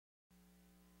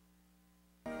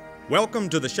Welcome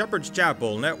to the Shepherd's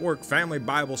Chapel Network Family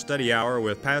Bible Study Hour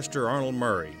with Pastor Arnold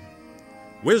Murray.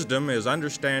 Wisdom is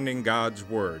understanding God's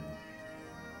Word.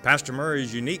 Pastor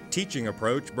Murray's unique teaching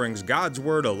approach brings God's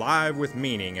Word alive with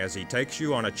meaning as he takes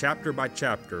you on a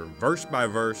chapter-by-chapter,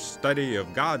 verse-by-verse study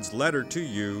of God's letter to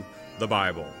you, the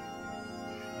Bible.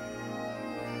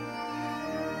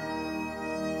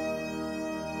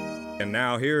 And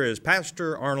now here is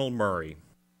Pastor Arnold Murray.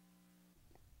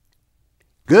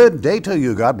 Good day to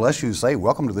you. God bless you. Say,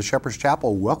 welcome to the Shepherd's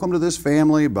Chapel. Welcome to this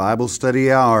family Bible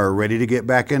study hour, ready to get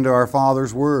back into our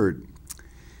Father's Word.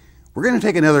 We're going to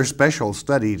take another special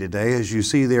study today, as you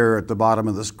see there at the bottom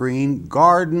of the screen,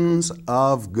 Gardens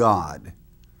of God.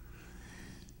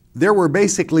 There were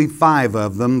basically 5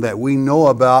 of them that we know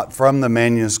about from the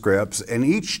manuscripts, and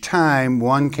each time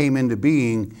one came into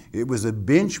being, it was a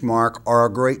benchmark or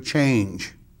a great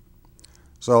change.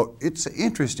 So it's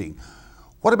interesting.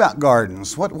 What about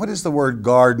gardens? What is the word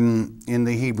garden in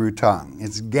the Hebrew tongue?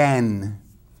 It's gan.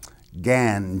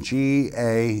 Gan,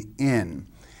 G-A-N.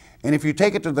 And if you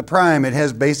take it to the prime, it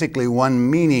has basically one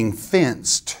meaning,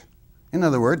 fenced. In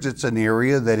other words, it's an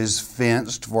area that is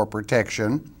fenced for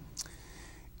protection.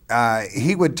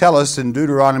 He would tell us in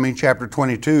Deuteronomy chapter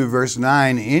 22, verse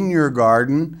 9, in your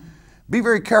garden, be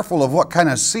very careful of what kind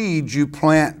of seeds you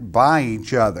plant by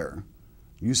each other.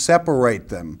 You separate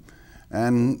them.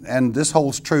 And this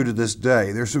holds true to this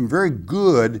day. There's some very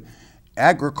good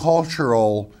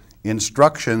agricultural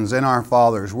instructions in our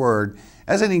Father's Word.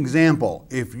 As an example,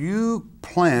 if you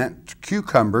plant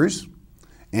cucumbers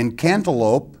and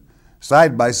cantaloupe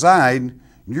side by side,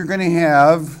 you're going to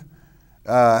have,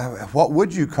 what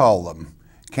would you call them?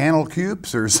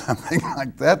 Cantaloupes or something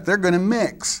like that. They're going to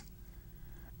mix.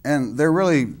 And they're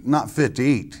really not fit to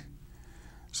eat.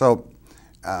 So,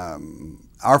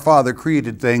 our Father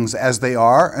created things as they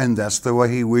are, and that's the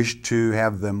way He wished to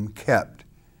have them kept.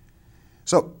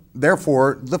 So,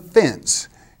 therefore, the fence.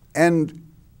 And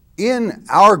in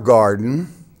our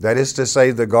garden, that is to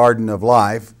say the garden of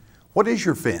life, what is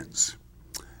your fence?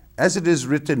 As it is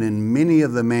written in many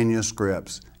of the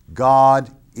manuscripts, God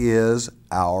is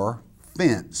our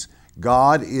fence.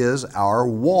 God is our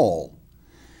wall.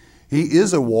 He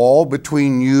is a wall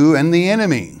between you and the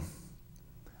enemy.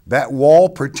 That wall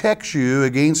protects you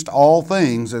against all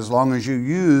things as long as you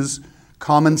use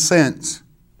common sense.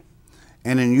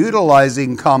 And in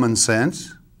utilizing common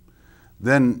sense,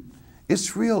 then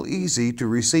it's real easy to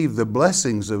receive the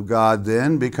blessings of God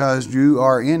then, because you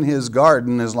are in His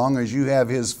garden as long as you have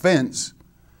His fence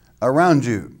around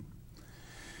you.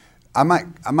 I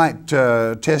might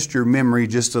test your memory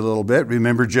just a little bit.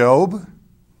 Remember Job?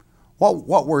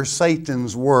 What were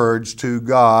Satan's words to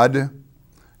God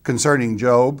concerning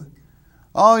Job?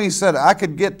 Oh, he said, I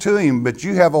could get to him, but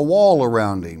you have a wall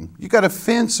around him. You got a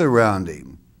fence around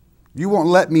him. You won't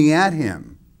let me at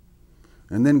him.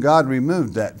 And then God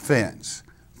removed that fence.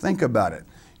 Think about it.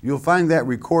 You'll find that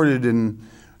recorded in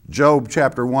Job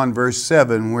chapter 1, verse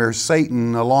 7, where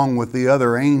Satan, along with the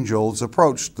other angels,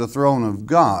 approached the throne of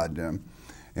God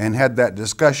and had that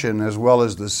discussion, as well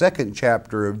as the 2nd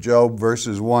chapter of Job,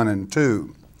 verses 1 and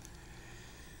 2.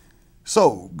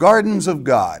 So, gardens of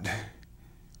God.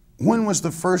 When was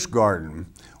the first garden?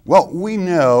 Well, we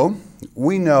know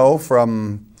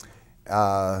from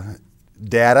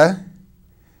data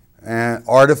and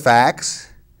artifacts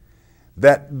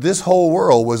that this whole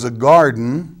world was a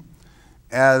garden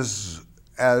as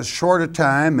short a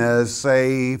time as,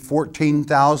 say,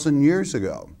 14,000 years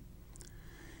ago.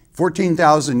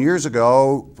 14,000 years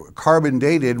ago, carbon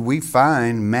dated, we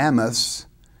find mammoths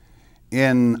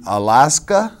in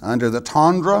Alaska, under the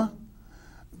tundra,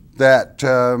 that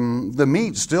the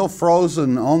meat's still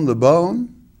frozen on the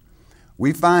bone.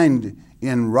 We find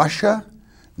in Russia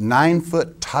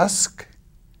 9-foot tusk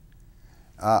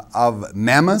of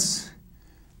mammoths.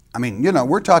 I mean, you know,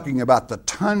 we're talking about the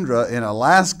tundra in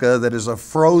Alaska that is a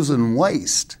frozen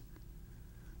waste.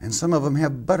 And some of them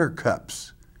have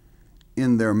buttercups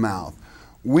in their mouth.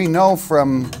 We know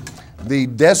from the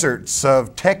deserts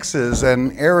of Texas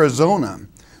and Arizona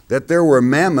that there were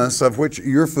mammoths, of which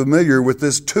you're familiar with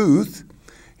this tooth.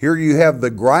 Here you have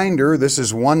the grinder. This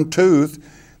is one tooth.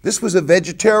 This was a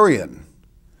vegetarian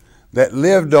that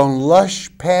lived on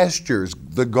lush pastures,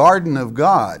 the garden of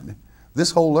God,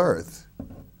 this whole earth.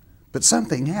 But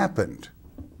something happened.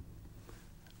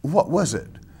 What was it?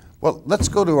 Well, let's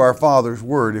go to our Father's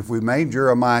Word, if we may,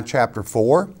 Jeremiah chapter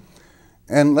 4,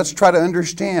 and let's try to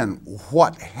understand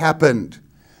what happened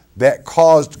that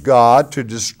caused God to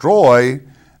destroy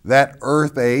that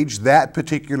earth age, that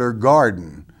particular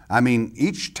garden. I mean,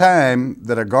 each time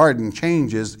that a garden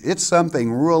changes, it's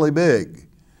something really big.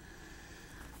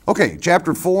 Okay,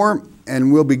 chapter 4,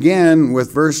 and we'll begin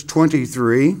with verse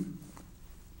 23.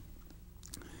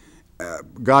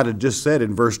 God had just said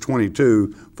in verse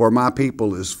 22, "For my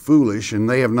people is foolish, and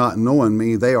they have not known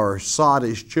me. They are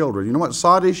sottish children." You know what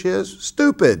sottish is?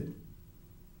 Stupid.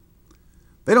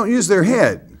 They don't use their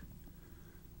head.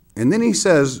 And then he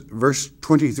says, verse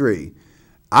 23,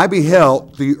 "I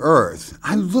beheld the earth."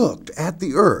 I looked at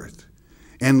the earth,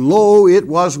 and lo, it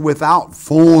was without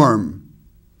form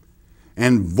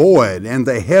and void, and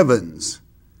the heavens,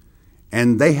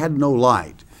 and they had no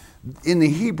light. In the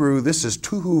Hebrew, this is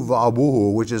tohu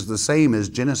va'abohu, which is the same as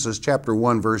Genesis chapter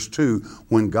 1, verse 2,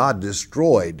 when God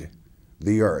destroyed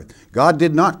the earth. God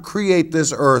did not create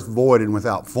this earth void and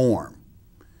without form.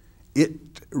 It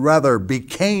rather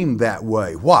became that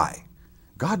way. Why?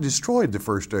 God destroyed the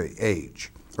first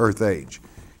age, earth age.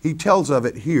 He tells of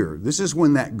it here. This is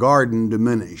when that garden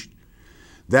diminished.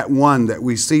 That one that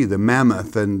we see, the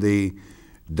mammoth and the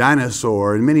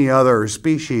dinosaur and many other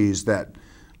species that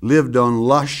lived on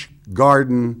lush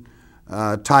garden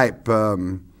type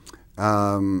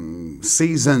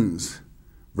seasons.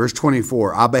 Verse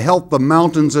 24, "I beheld the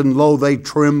mountains, and lo, they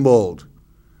trembled."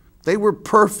 They were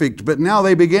perfect, but now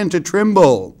they began to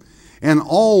tremble. "And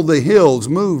all the hills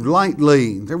moved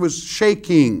lightly." There was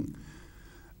shaking.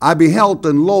 "I beheld,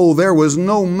 and lo, there was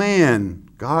no man."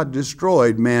 God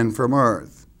destroyed man from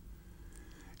earth.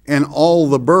 "And all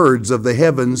the birds of the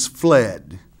heavens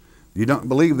fled." You don't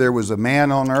believe there was a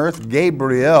man on earth?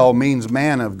 Gabriel means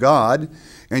man of God.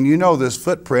 And you know this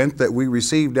footprint that we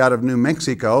received out of New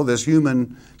Mexico, this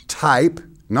human type,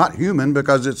 not human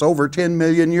because it's over 10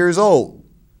 million years old.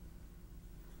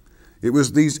 It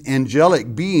was these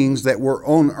angelic beings that were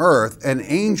on earth. An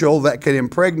angel that can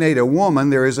impregnate a woman,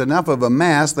 there is enough of a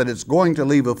mass that it's going to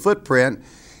leave a footprint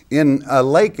in a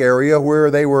lake area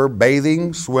where they were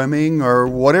bathing, swimming, or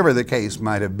whatever the case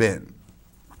might have been.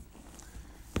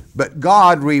 But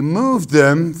God removed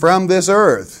them from this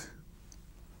earth.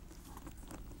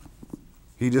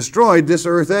 He destroyed this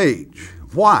earth age.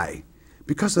 Why?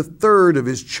 Because a third of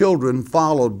his children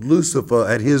followed Lucifer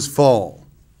at his fall.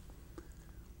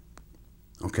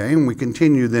 Okay, and we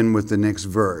continue then with the next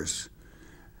verse.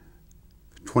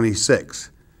 26.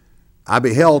 "I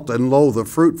beheld, and lo, the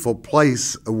fruitful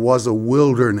place was a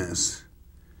wilderness."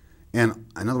 And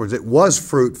in other words, it was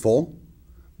fruitful,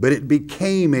 but it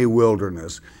became a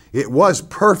wilderness. It was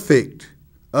perfect,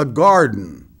 a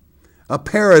garden, a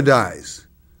paradise,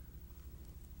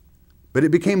 but it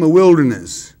became a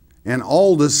wilderness. "And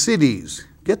all the cities,"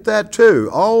 get that too,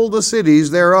 "all the cities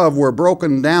thereof were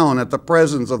broken down at the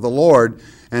presence of the Lord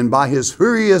and by his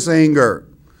furious anger."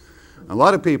 A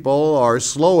lot of people are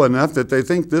slow enough that they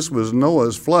think this was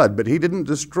Noah's flood, but he didn't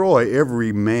destroy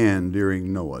every man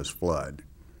during Noah's flood.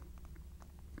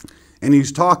 And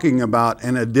he's talking about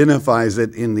and identifies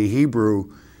it in the Hebrew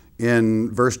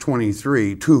in verse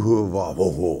 23, tohu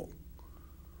vavohu.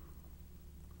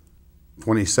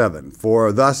 27,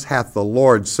 "For thus hath the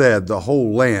Lord said, the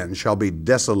whole land shall be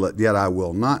desolate, yet I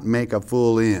will not make a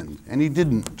full end." And he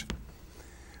didn't.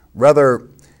 Rather,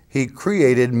 he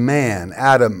created man,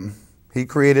 Adam. He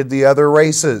created the other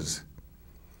races.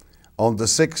 On the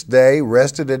 6th day,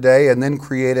 rested a day, and then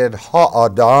created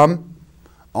Ha-Adam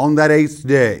on that 8th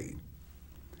day.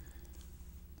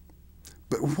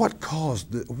 But what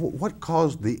caused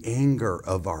the anger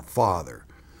of our Father?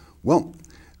 Well,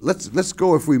 let's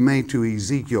go, if we may, to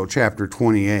Ezekiel chapter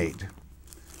 28.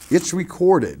 It's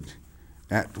recorded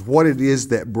at what it is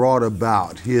that brought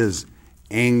about his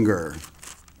anger.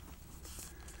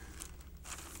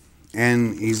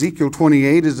 And Ezekiel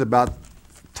 28 is about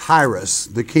Tyrus,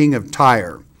 the king of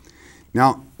Tyre.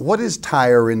 Now, what is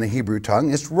Tyre in the Hebrew tongue?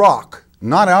 It's rock,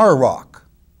 not our rock,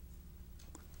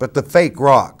 but the fake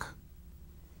rock.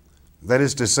 That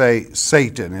is to say,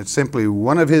 Satan. It's simply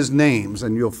one of his names,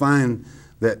 and you'll find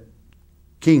that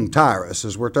King Tyrus,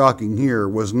 as we're talking here,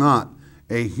 was not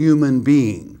a human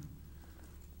being,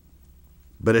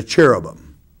 but a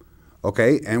cherubim.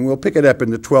 Okay, and we'll pick it up in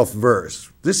the 12th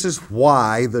verse. This is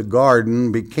why the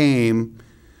garden became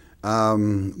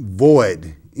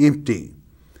void, empty.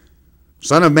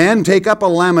 "Son of man, take up a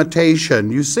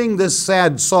lamentation. You sing this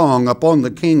sad song upon the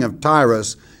king of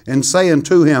Tyrus, and say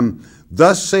unto him,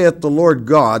 Thus saith the Lord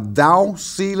God, Thou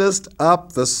sealest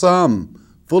up the sum,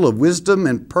 full of wisdom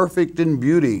and perfect in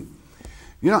beauty."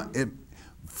 You know,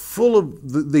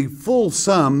 the full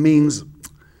sum means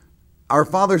our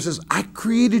Father says, I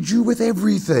created you with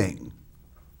everything.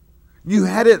 You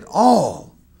had it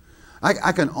all.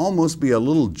 I can almost be a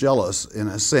little jealous in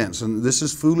a sense, and this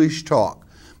is foolish talk,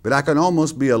 but I can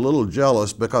almost be a little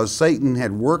jealous because Satan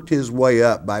had worked his way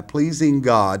up by pleasing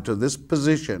God to this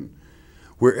position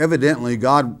where evidently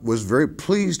God was very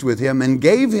pleased with him and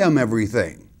gave him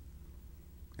everything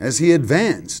as he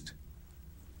advanced.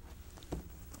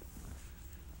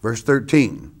 Verse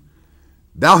 13,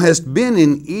 thou hast been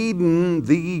in Eden,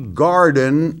 the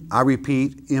garden, I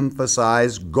repeat,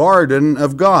 emphasize, garden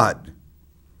of God.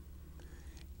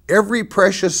 Every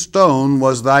precious stone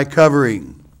was thy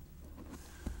covering.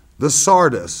 The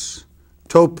sardius,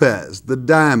 topaz, the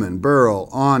diamond, beryl,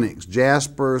 onyx,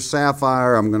 jasper,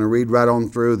 sapphire, I'm going to read right on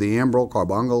through, the emerald,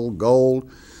 carbuncle, gold,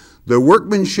 the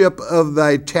workmanship of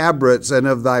thy tabrets and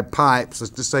of thy pipes,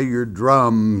 that's to say your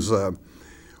drums,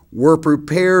 were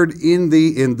prepared in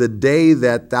thee in the day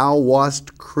that thou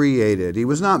wast created. He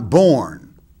was not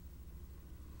born.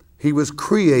 He was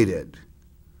created.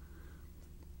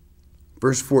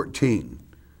 Verse 14,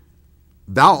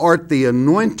 thou art the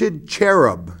anointed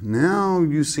cherub. Now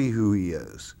you see who he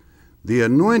is. The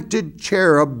anointed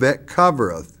cherub that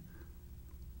covereth.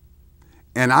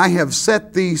 And I have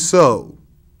set thee so.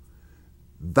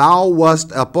 Thou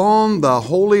wast upon the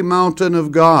holy mountain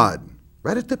of God,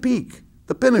 right at the peak,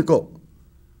 the pinnacle,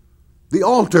 the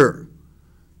altar.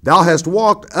 Thou hast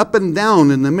walked up and down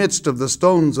in the midst of the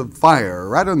stones of fire,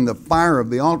 right on the fire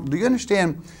of the altar. Do you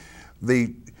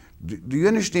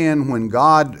understand when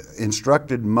God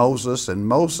instructed Moses, and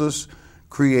Moses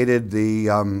created the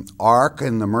ark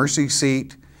and the mercy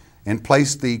seat and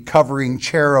placed the covering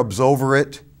cherubs over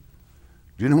it?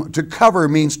 Do you know what? To cover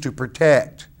means to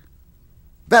protect.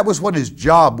 That was what his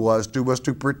job was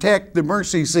to protect the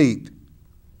mercy seat.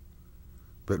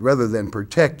 But rather than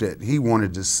protect it, he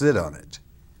wanted to sit on it.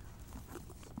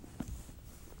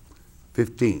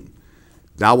 15.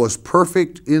 Thou wast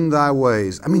perfect in thy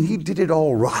ways. I mean, he did it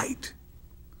all right.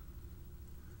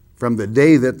 From the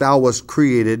day that thou wast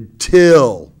created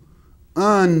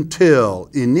until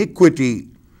iniquity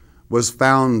was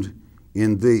found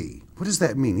in thee. What does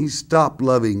that mean? He stopped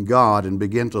loving God and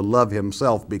began to love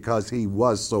himself because he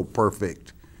was so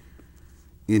perfect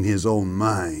in his own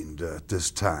mind at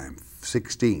this time.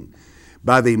 16.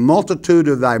 By the multitude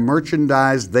of thy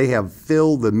merchandise they have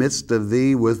filled the midst of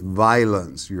thee with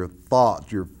violence. Your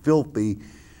thoughts, your filthy,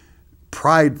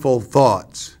 prideful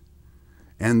thoughts.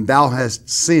 And thou hast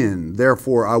sinned.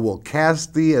 Therefore I will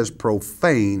cast thee as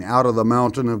profane out of the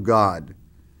mountain of God.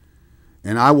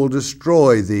 And I will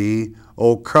destroy thee,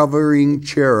 O covering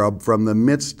cherub, from the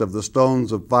midst of the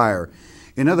stones of fire.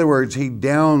 In other words, he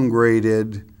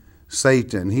downgraded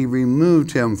Satan. He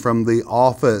removed him from the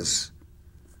office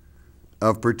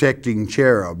of protecting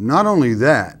cherub. Not only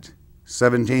that,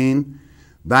 17,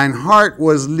 thine heart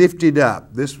was lifted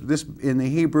up. This in the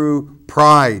Hebrew,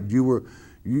 pride.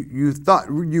 You thought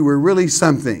you were really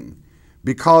something.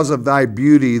 Because of thy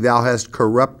beauty thou hast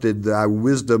corrupted thy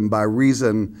wisdom by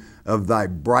reason of thy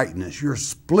brightness, your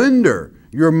splendor,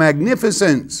 your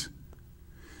magnificence.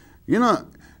 You know,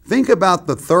 think about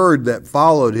the third that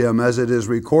followed him as it is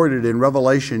recorded in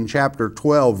Revelation chapter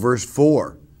 12, verse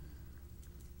 4.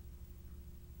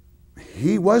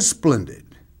 He was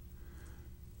splendid.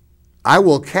 I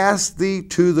will cast thee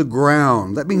to the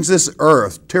ground. That means this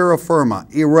earth, terra firma,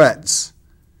 eretz.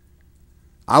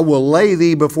 I will lay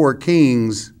thee before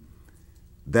kings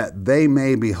that they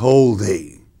may behold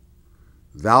thee.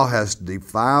 Thou hast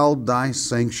defiled thy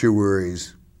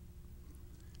sanctuaries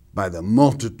by the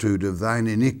multitude of thine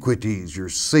iniquities, your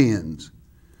sins,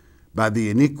 by the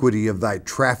iniquity of thy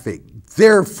traffic.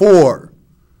 Therefore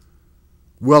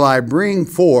will I bring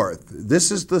forth,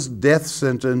 this is the death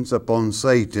sentence upon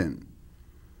Satan,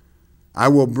 I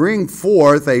will bring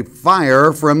forth a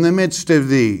fire from the midst of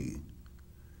thee.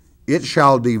 It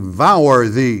shall devour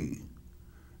thee,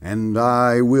 and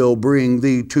I will bring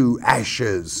thee to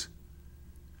ashes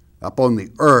upon the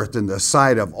earth in the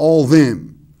sight of all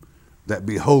them that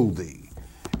behold thee.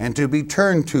 And to be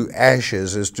turned to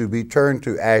ashes is to be turned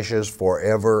to ashes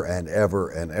forever and ever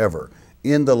and ever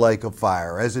in the lake of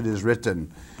fire, as it is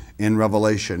written in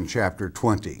Revelation chapter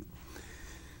 20.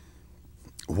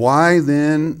 Why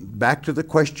then, back to the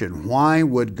question, why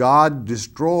would God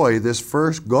destroy this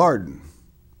first garden?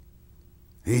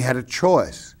 He had a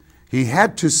choice. He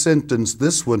had to sentence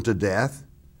this one to death.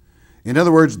 In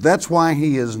other words, that's why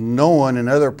he is known in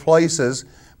other places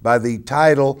by the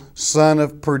title Son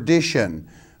of Perdition.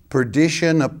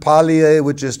 Perdition, apalia,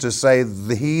 which is to say,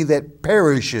 he that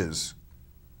perishes.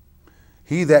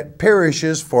 He that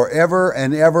perishes forever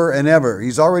and ever and ever.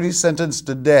 He's already sentenced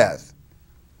to death.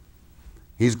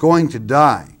 He's going to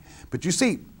die. But you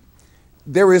see,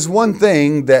 there is one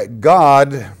thing that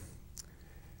God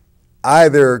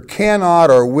either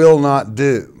cannot or will not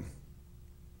do.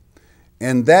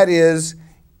 And that is,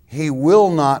 he will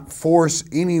not force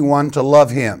anyone to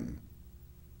love him.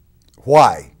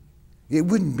 Why? it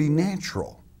wouldn't be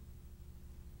natural.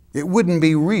 It wouldn't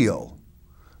be real.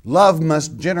 Love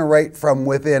must generate from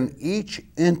within each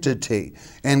entity.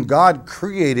 And God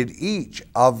created each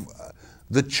of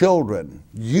the children,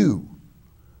 you,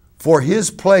 for His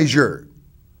pleasure,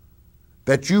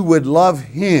 that you would love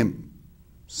Him.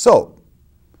 So,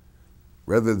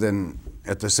 rather than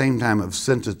at the same time of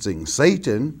sentencing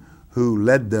Satan, who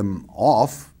led them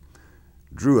off,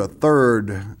 drew a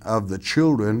third of the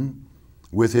children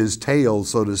with his tail,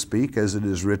 so to speak, as it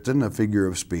is written, a figure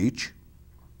of speech,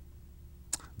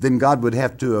 then God would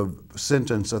have to have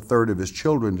sentenced a third of His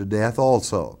children to death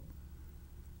also.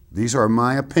 These are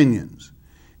my opinions.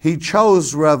 He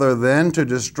chose rather than to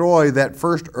destroy that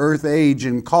first earth age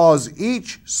and cause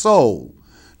each soul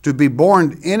to be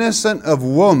born innocent of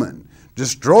woman,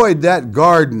 destroyed that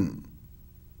garden,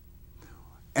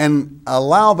 and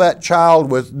allow that child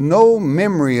with no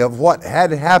memory of what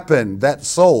had happened, that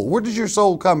soul. Where does your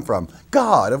soul come from?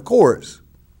 God, of course.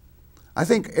 I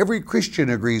think every Christian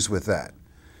agrees with that.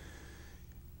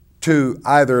 To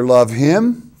either love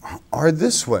Him or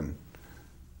this one,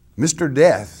 Mr.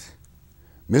 Death.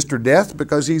 Mr. Death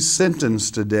because he's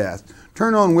sentenced to death.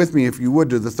 Turn on with me, if you would,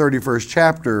 to the 31st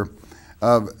chapter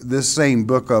of this same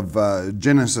book of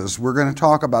Genesis. We're going to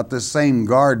talk about this same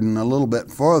garden a little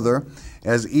bit further,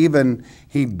 as even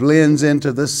he blends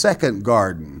into the second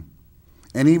garden.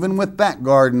 And even with that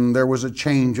garden, there was a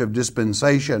change of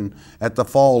dispensation at the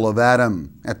fall of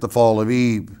Adam, at the fall of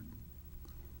Eve.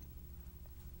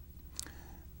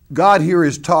 God here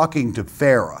is talking to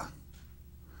Pharaoh.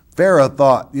 Pharaoh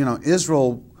thought,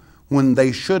 Israel, when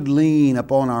they should lean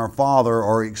upon our father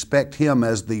or expect him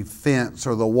as the fence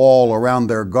or the wall around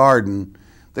their garden,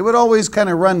 they would always kind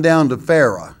of run down to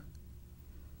Pharaoh,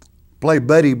 play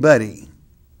buddy-buddy.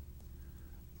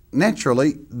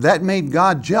 Naturally, that made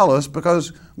God jealous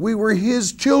because we were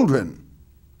His children.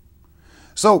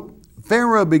 So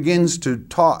Pharaoh begins to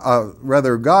talk,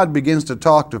 God begins to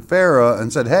talk to Pharaoh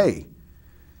and said, hey,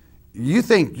 you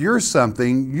think you're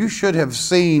something, you should have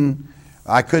seen,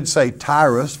 I could say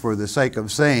Tyrus for the sake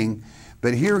of saying,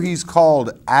 but here he's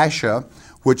called Asha,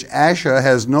 which Asha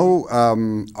has no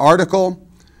article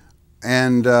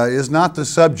and is not the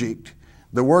subject.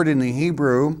 The word in the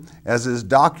Hebrew, as is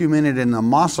documented in the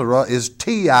Masorah, is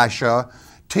Tiasha.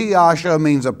 Tiasha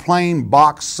means a plain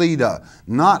box cedar,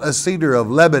 not a cedar of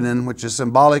Lebanon, which is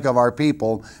symbolic of our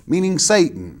people, meaning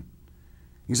Satan.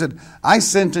 He said, I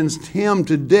sentenced him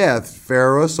to death,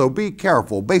 Pharaoh, so be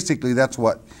careful. Basically, that's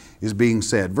what is being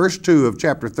said. Verse 2 of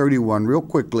chapter 31, real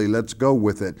quickly, let's go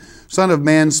with it. Son of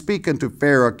man, speak unto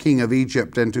Pharaoh, king of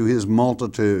Egypt, and to his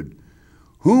multitude.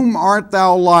 Whom art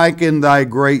thou like in thy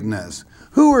greatness?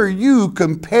 Who are you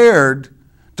compared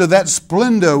to that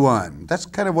splendor one? That's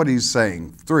kind of what he's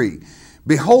saying. 3,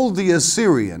 behold the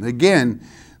Assyrian. Again,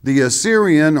 the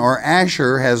Assyrian or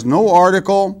Asher has no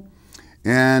article,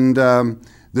 and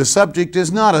the subject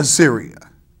is not Assyria.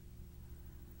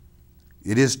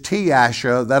 It is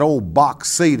Tiasha, that old box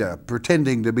cedar,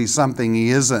 pretending to be something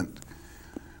he isn't.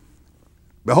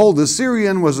 Behold, the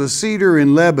Syrian was a cedar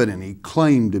in Lebanon, he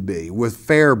claimed to be, with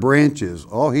fair branches.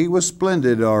 Oh, he was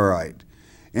splendid, all right.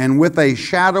 And with a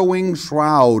shadowing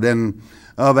shroud and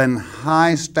of an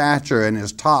high stature, and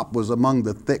his top was among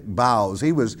the thick boughs.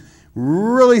 He was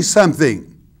really something.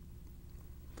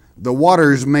 The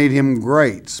waters made him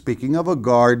great. Speaking of a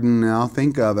garden, now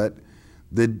think of it.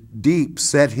 The deep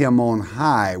set him on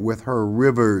high with her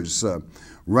rivers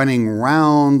running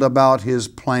round about his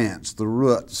plants, the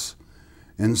roots,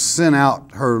 and sent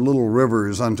out her little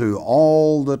rivers unto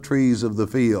all the trees of the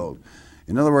field.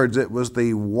 In other words, it was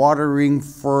the watering,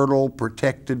 fertile,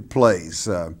 protected place.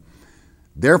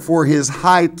 Therefore his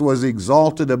height was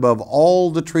exalted above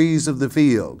all the trees of the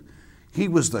field. He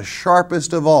was the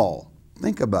sharpest of all.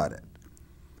 Think about it.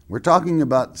 We're talking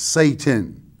about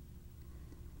Satan.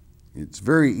 It's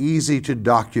very easy to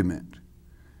document.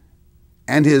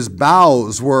 And his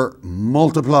boughs were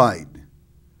multiplied,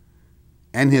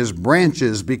 and his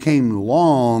branches became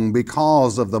long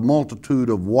because of the multitude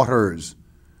of waters.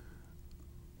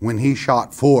 When he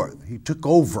shot forth, he took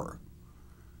over.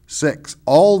 6,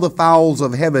 all the fowls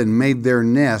of heaven made their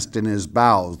nest in his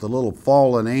boughs, the little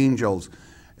fallen angels,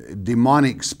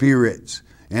 demonic spirits.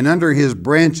 And under his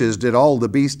branches did all the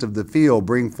beasts of the field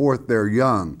bring forth their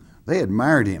young. They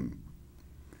admired him.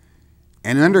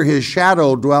 And under his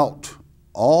shadow dwelt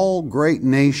all great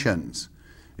nations.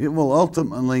 It will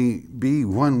ultimately be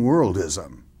one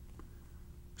worldism.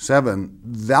 7,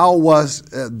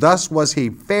 thus was he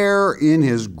fair in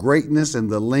his greatness and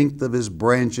the length of his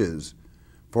branches,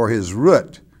 for his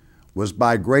root was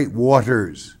by great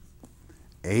waters.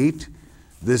 8,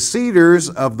 The cedars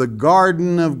of the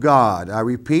garden of God. I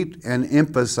repeat and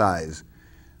emphasize.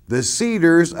 The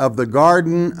cedars of the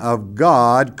garden of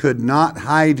God could not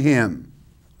hide him.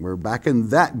 We're back in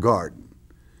that garden.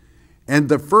 And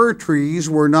the fir trees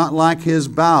were not like his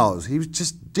boughs. He was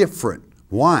just different.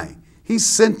 Why? He's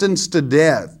sentenced to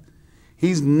death.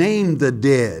 He's named the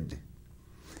dead.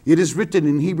 It is written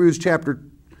in Hebrews chapter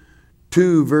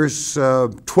 2, verse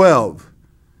 12,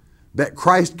 that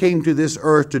Christ came to this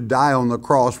earth to die on the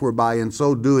cross, whereby in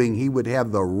so doing he would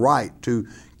have the right to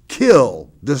kill,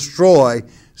 destroy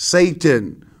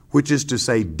Satan, which is to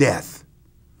say death.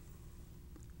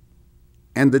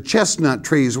 And the chestnut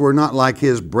trees were not like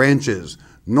his branches,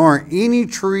 nor any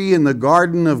tree in the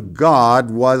garden of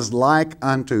God was like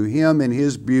unto him in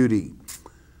his beauty.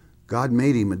 God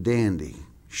made him a dandy.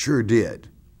 Sure did.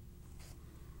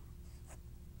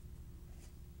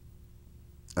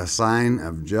 A sign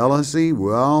of jealousy?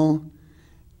 Well,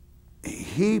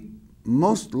 he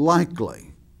most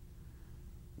likely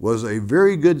was a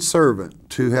very good servant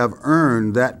to have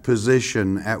earned that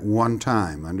position at one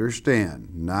time. Understand?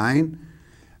 9,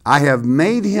 I have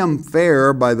made him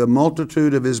fair by the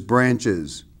multitude of his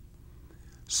branches,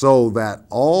 so that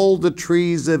all the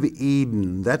trees of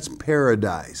Eden, that's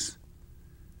paradise,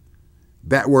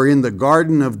 that were in the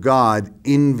garden of God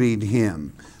envied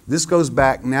him. This goes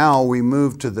back now, we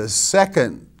move to the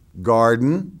second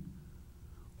garden,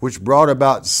 which brought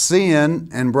about sin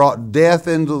and brought death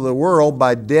into the world.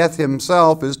 By death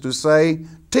himself is to say,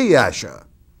 Tiasha,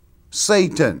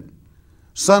 Satan,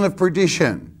 son of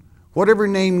perdition, whatever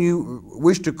name you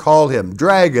wish to call him,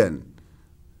 dragon.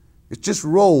 It's just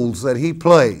roles that he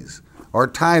plays, or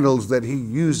titles that he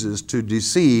uses to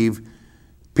deceive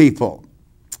people.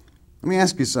 Let me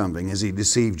ask you something. Has he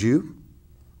deceived you?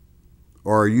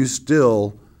 Or are you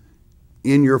still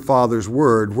in your Father's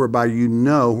Word, whereby you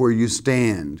know where you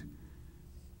stand?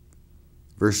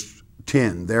 Verse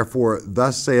 10, therefore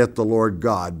thus saith the Lord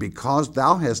God, because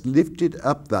thou hast lifted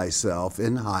up thyself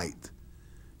in height.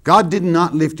 God did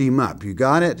not lift him up. You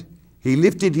got it? He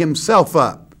lifted himself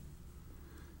up.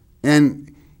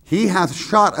 And he hath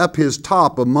shot up his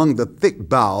top among the thick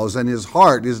boughs, and his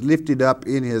heart is lifted up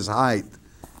in his height.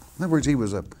 In other words, he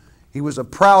was a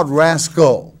proud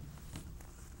rascal.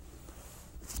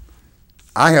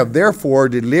 I have therefore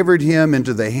delivered him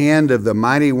into the hand of the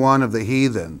mighty one of the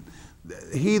heathen.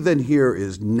 The heathen here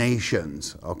is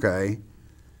nations, okay?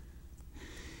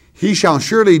 He shall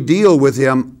surely deal with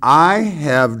him. I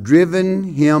have driven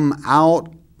him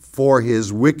out for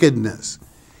his wickedness.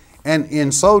 And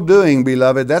in so doing,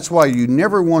 beloved, that's why you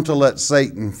never want to let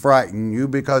Satan frighten you,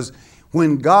 because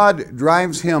when God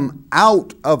drives him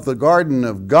out of the garden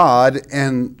of God,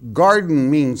 and garden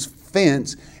means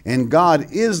fence, and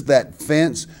God is that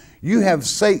fence, you have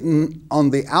Satan on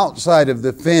the outside of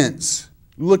the fence,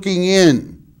 looking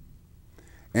in.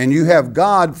 And you have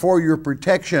God for your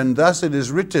protection. Thus it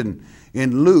is written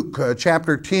in Luke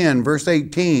chapter 10, verse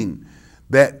 18,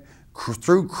 that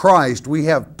through Christ we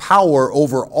have power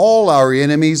over all our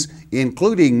enemies,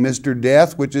 including Mr.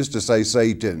 Death, which is to say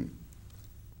Satan.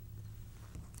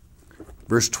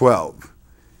 Verse 12,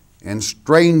 and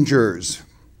strangers,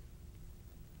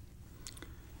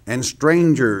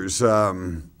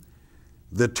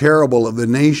 the terrible of the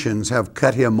nations, have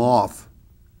cut him off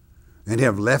and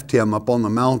have left him upon the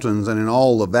mountains, and in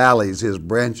all the valleys his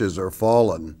branches are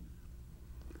fallen,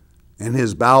 and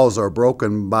his boughs are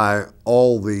broken by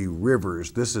all the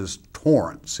rivers. This is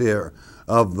torrents here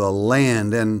of the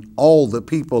land, and all the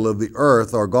people of the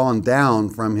earth are gone down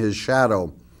from his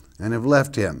shadow and have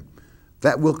left him.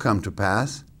 That will come to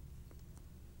pass.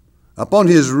 Upon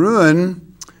his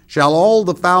ruin shall all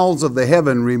the fowls of the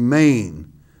heaven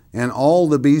remain, and all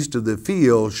the beasts of the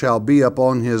field shall be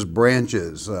upon his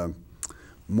branches.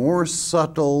 More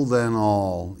subtle than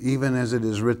all, even as it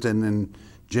is written in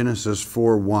Genesis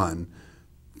 4:1.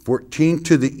 14,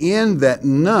 to the end that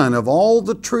none of all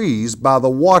the trees by the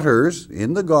waters,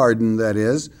 in the garden that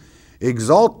is,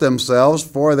 exalt themselves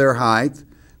for their height,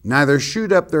 neither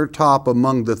shoot up their top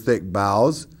among the thick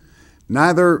boughs,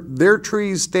 neither their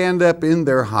trees stand up in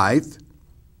their height.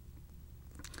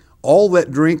 All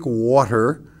that drink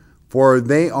water, for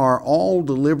they are all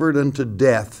delivered unto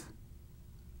death,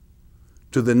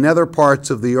 to the nether parts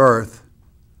of the earth,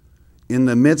 in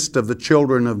the midst of the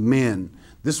children of men.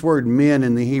 This word men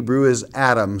in the Hebrew is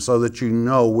Adam, so that you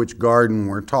know which garden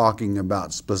we're talking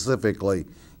about specifically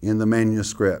in the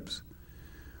manuscripts.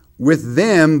 With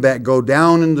them that go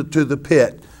down into the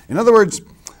pit. In other words,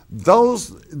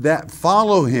 those that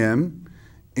follow him,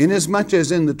 inasmuch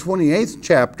as in the 28th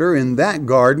chapter, in that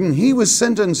garden, he was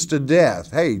sentenced to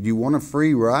death. Hey, do you want a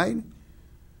free ride?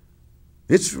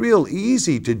 It's real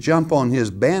easy to jump on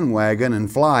his bandwagon and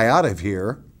fly out of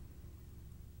here.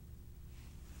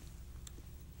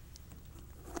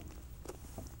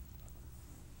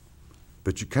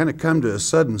 But you kind of come to a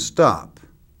sudden stop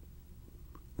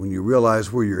when you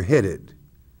realize where you're headed.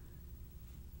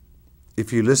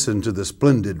 If you listen to the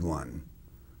splendid one.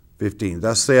 15.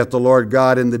 Thus saith the Lord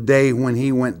God, in the day when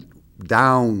he went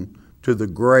down to the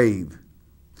grave,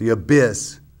 the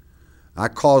abyss, I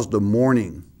caused a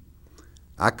mourning.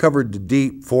 I covered the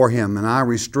deep for him, and I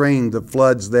restrained the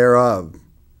floods thereof.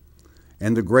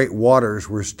 And the great waters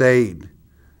were stayed,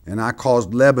 and I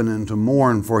caused Lebanon to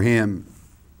mourn for him.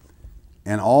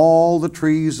 And all the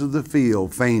trees of the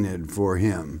field fainted for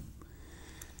him.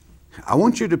 I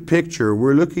want you to picture,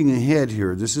 we're looking ahead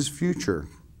here, this is future,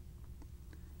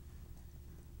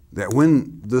 that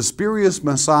when the spurious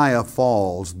Messiah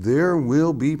falls, there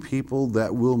will be people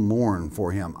that will mourn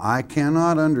for him. I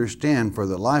cannot understand for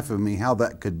the life of me how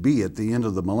that could be at the end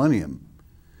of the millennium.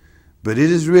 But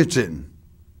it is written,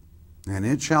 and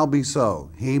it shall be so.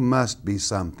 He must be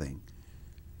something.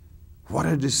 What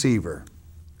a deceiver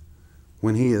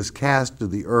when he is cast to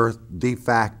the earth de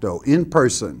facto, in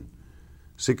person.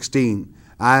 16,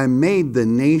 I made the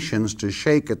nations to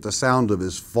shake at the sound of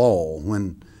his fall,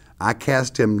 when I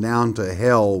cast him down to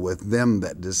hell with them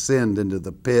that descend into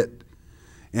the pit.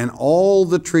 And all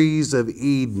the trees of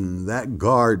Eden, that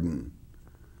garden,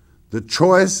 the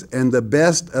choice and the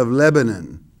best of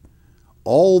Lebanon,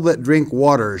 all that drink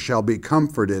water shall be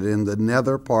comforted in the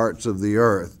nether parts of the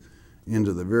earth,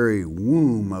 into the very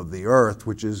womb of the earth,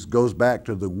 which goes back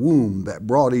to the womb that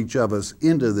brought each of us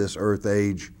into this earth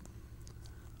age.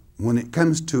 When it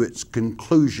comes to its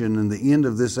conclusion and the end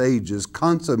of this age is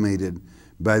consummated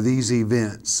by these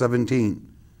events. 17.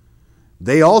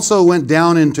 They also went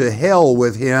down into hell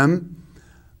with him,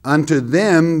 unto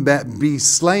them that be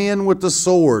slain with the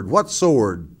sword. What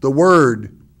sword? The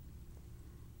word.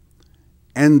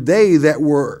 And they that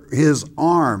were his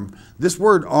arm. This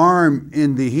word arm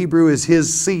in the Hebrew is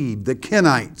his seed, the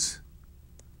Kenites,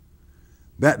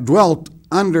 that dwelt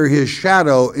under his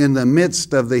shadow in the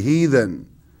midst of the heathen.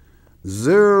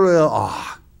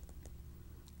 Zerah.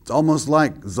 It's almost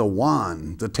like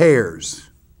Zawan, the tares,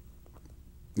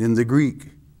 in the Greek.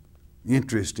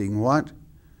 Interesting, what?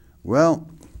 Well,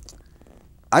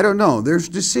 I don't know. There's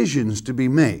decisions to be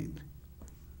made.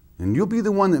 And you'll be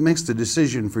the one that makes the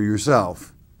decision for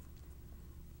yourself.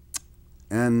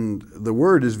 And the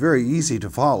word is very easy to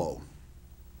follow.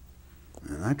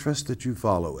 And I trust that you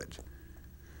follow it.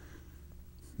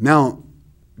 Now,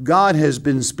 God has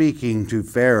been speaking to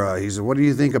Pharaoh. He said, what do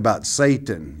you think about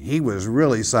Satan? He was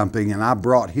really something, and I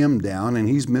brought him down, and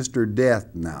he's Mr.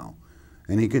 Death now.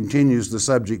 And he continues the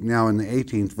subject now in the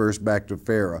 18th verse back to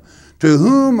Pharaoh. To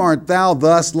whom art thou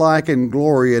thus like in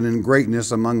glory and in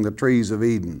greatness among the trees of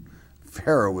Eden?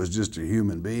 Pharaoh was just a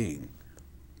human being.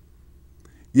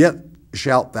 Yet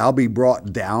shalt thou be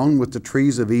brought down with the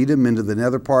trees of Edom into the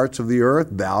nether parts of the earth.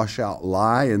 Thou shalt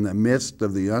lie in the midst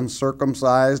of the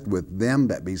uncircumcised with them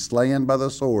that be slain by the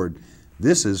sword.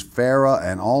 This is Pharaoh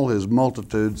and all his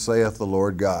multitude, saith the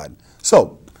Lord God.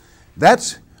 So,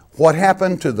 that's what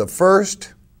happened to the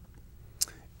first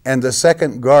and the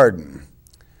second garden.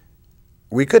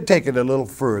 We could take it a little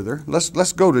further.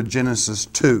 Let's go to Genesis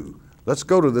 2. Let's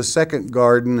go to the second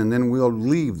garden, and then we'll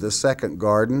leave the second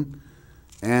garden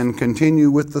and continue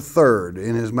with the third,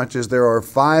 inasmuch as there are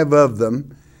 5 of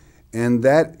them. And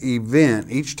that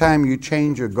event, each time you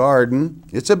change a garden,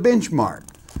 it's a benchmark.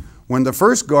 When the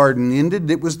first garden ended,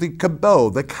 it was the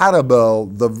Kabod, the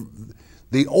Katabel,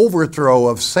 the overthrow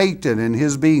of Satan and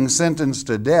his being sentenced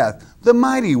to death, the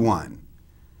mighty one.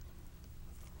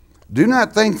 Do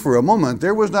not think for a moment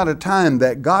there was not a time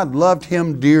that God loved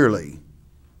him dearly.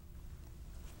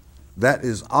 That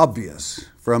is obvious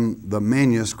from the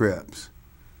manuscripts.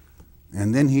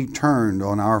 And then he turned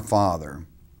on our Father.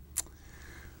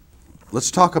 Let's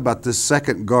talk about this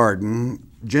second garden.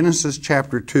 Genesis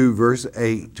chapter 2, verse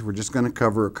 8. We're just going to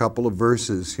cover a couple of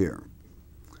verses here.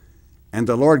 And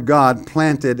the Lord God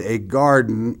planted a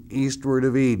garden eastward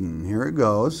of Eden. Here it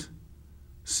goes.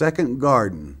 Second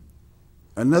garden.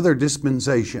 Another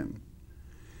dispensation.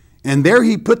 And there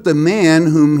he put the man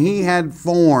whom he had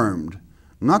formed.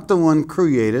 Not the one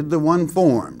created, the one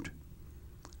formed.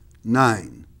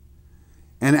 9.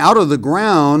 And out of the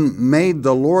ground made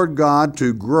the Lord God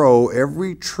to grow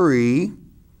every tree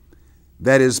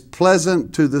that is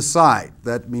pleasant to the sight.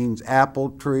 That means apple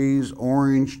trees,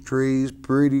 orange trees,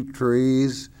 pretty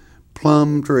trees,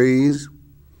 plum trees,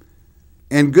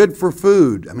 and good for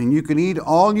food. I mean, you can eat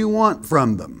all you want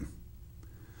from them.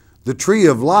 The tree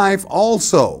of life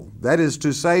also, that is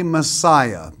to say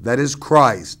Messiah, that is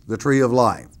Christ, the tree of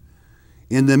life,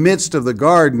 in the midst of the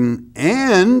garden,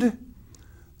 and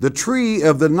the tree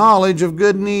of the knowledge of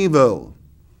good and evil.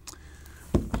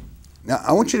 Now,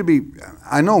 I want you to be,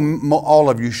 I know all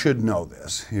of you should know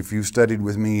this if you've studied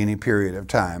with me any period of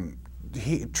time.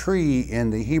 Tree in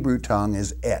the Hebrew tongue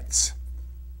is etz.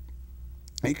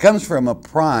 It comes from a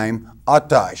prime,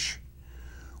 atash,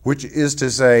 which is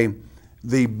to say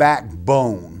the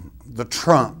backbone, the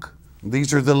trunk.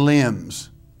 These are the limbs.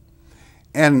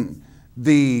 And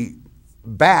the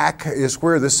back is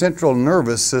where the central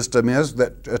nervous system is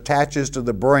that attaches to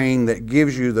the brain, that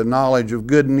gives you the knowledge of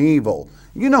good and evil.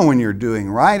 You know when you're doing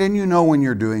right and you know when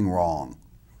you're doing wrong.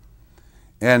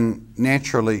 And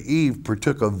naturally Eve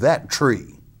partook of that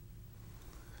tree.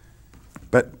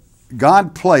 But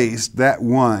God placed that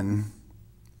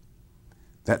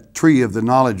tree of the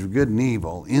knowledge of good and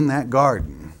evil in that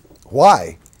garden.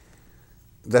 Why?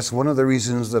 That's one of the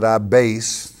reasons that I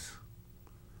base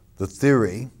the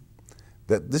theory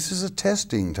that this is a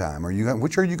testing time.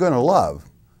 Which are you going to love?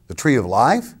 The tree of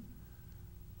life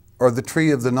or the tree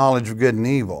of the knowledge of good and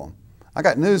evil? I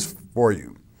got news for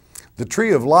you. The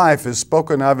tree of life is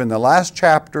spoken of in the last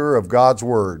chapter of God's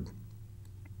Word,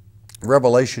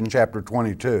 Revelation chapter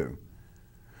 22.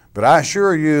 But I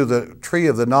assure you the tree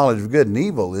of the knowledge of good and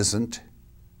evil isn't,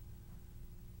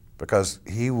 because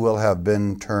he will have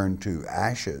been turned to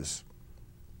ashes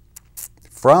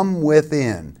from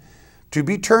within. To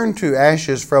be turned to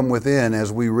ashes from within,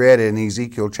 as we read in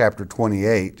Ezekiel chapter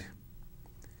 28,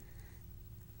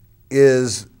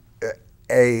 is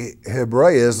a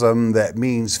Hebraism that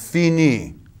means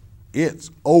fini. It's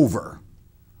over.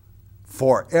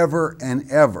 Forever and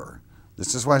ever.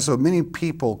 This is why so many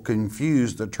people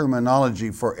confuse the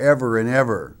terminology forever and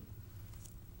ever.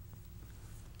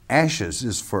 Ashes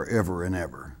is forever and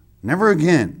ever. Never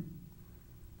again.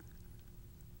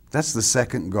 That's the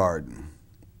second garden.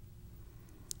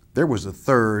 There was a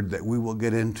third that we will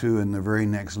get into in the very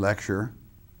next lecture.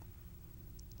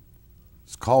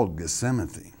 It's called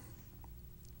Gethsemane.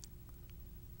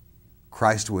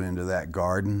 Christ went into that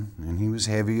garden and he was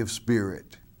heavy of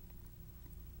spirit.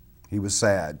 He was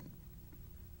sad.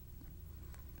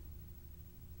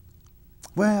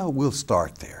 Well, we'll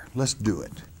start there. Let's do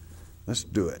it. Let's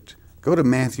do it. Go to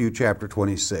Matthew chapter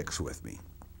 26 with me.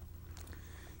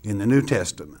 In the New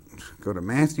Testament, go to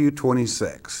Matthew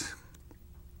 26.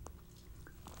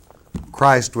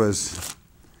 Christ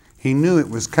he knew it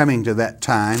was coming to that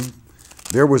time.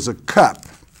 There was a cup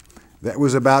that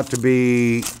was about to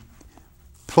be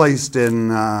placed in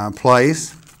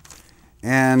place,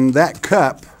 and that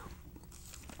cup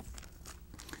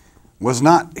was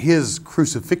not his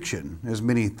crucifixion, as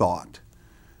many thought,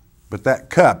 but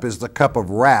that cup is the cup of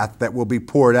wrath that will be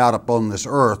poured out upon this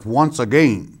earth once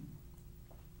again.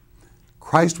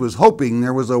 Christ was hoping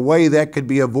there was a way that could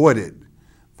be avoided,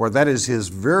 for that is his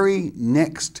very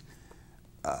next,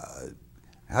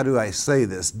 how do I say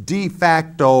this, de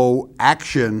facto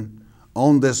action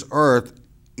on this earth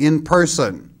in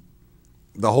person.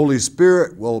 The Holy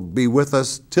Spirit will be with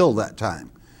us till that time,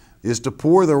 is to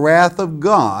pour the wrath of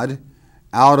God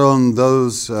out on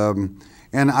those, and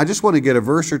I just want to get a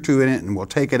verse or two in it, and we'll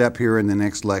take it up here in the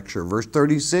next lecture. Verse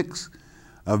 36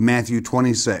 of Matthew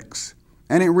 26.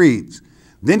 And it reads,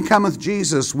 Then cometh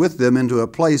Jesus with them into a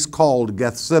place called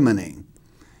Gethsemane.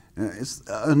 It's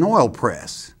an oil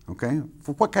press, okay?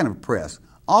 For what kind of press?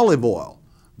 Olive oil,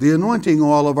 the anointing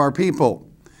oil of our people.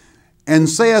 And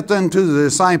saith unto the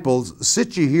disciples,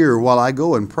 Sit ye here while I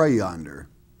go and pray yonder.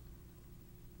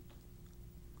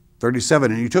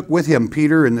 37, and he took with him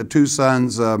Peter and the two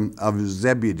sons of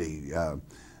Zebedee,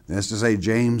 that's to say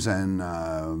James and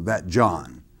that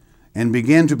John, and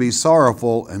began to be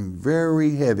sorrowful and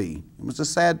very heavy. It was a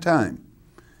sad time.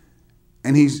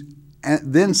 And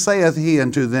then saith he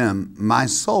unto them, My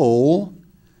soul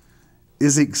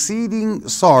is exceeding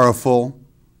sorrowful,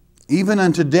 even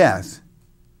unto death.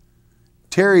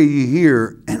 Tarry ye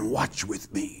here and watch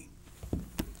with me.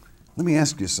 Let me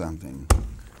ask you something.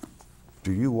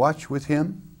 Do you watch with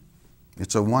him?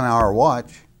 It's a 1-hour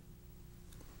watch.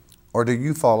 Or do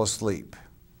you fall asleep?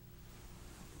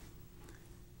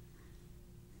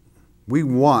 We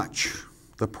watch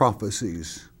the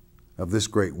prophecies of this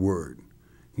great word.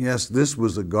 Yes, this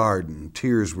was a garden.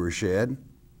 Tears were shed.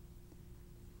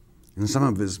 And some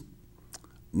of his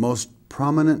most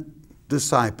prominent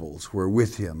disciples were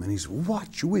with him. And he said,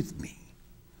 watch with me.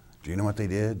 Do you know what they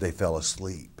did? They fell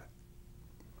asleep.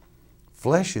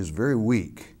 Flesh is very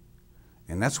weak.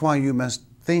 And that's why you must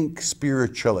think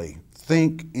spiritually.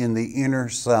 Think in the inner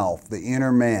self, the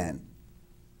inner man.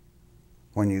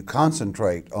 when you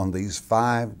concentrate on these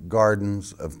 5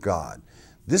 gardens of God.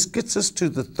 This gets us to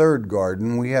the 3rd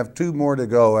garden. We have 2 more to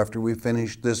go after we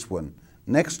finish this one.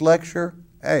 Next lecture,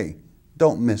 hey,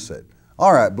 don't miss it.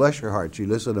 All right, bless your heart. You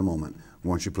listen a moment,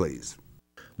 won't you please?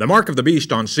 The Mark of the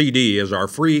Beast on CD is our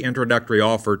free introductory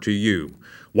offer to you.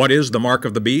 What is the Mark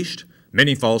of the Beast?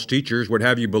 Many false teachers would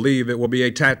have you believe it will be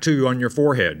a tattoo on your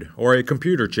forehead or a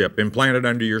computer chip implanted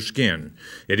under your skin.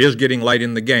 It is getting late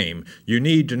in the game. You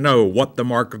need to know what the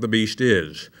Mark of the Beast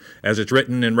is. As it's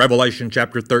written in Revelation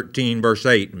chapter 13, verse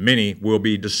 8, many will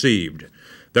be deceived.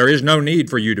 There is no need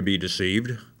for you to be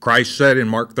deceived. Christ said in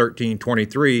Mark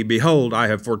 13:23, "Behold, I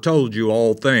have foretold you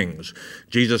all things."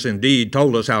 Jesus indeed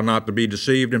told us how not to be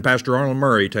deceived, and Pastor Arnold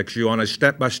Murray takes you on a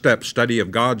step-by-step study of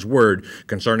God's Word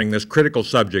concerning this critical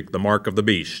subject, the Mark of the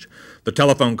Beast. The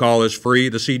telephone call is free.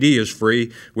 The CD is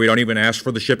free. We don't even ask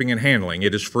for the shipping and handling.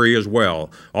 It is free as well.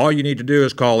 All you need to do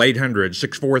is call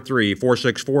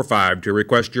 800-643-4645 to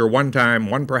request your one-time,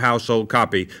 one-per-household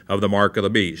copy of the Mark of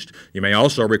the Beast. You may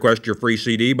also request your free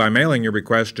CD by mailing your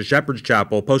request to Shepherd's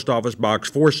Chapel, Post Office Box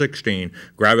 416,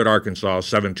 Gravette, Arkansas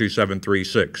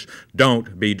 72736.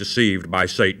 Don't be deceived by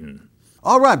Satan.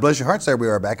 All right, bless your hearts. There we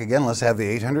are back again. Let's have the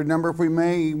 800 number if we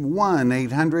may.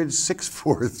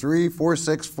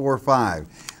 1-800-643-4645.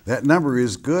 That number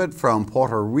is good from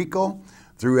Puerto Rico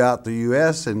throughout the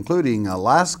U.S., including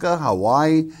Alaska,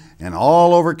 Hawaii, and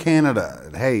all over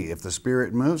Canada. Hey, if the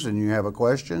Spirit moves and you have a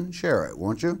question, share it,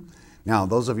 won't you? Now,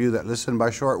 those of you that listen by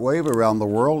shortwave around the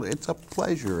world, it's a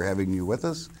pleasure having you with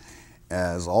us.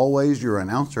 As always, your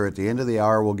announcer at the end of the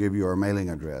hour will give you our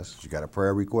mailing address. You got a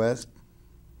prayer request?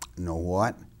 You know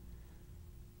what?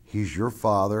 He's your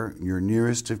Father, your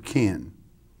nearest of kin.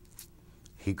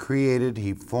 He created,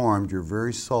 He formed your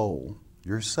very soul,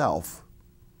 yourself,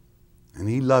 and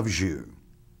He loves you.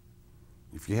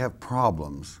 If you have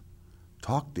problems,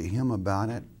 talk to Him about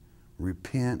it,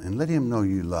 repent, and let Him know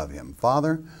you love Him.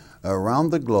 Father, around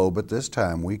the globe at this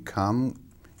time, we come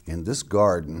in this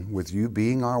garden with you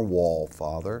being our wall,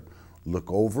 Father.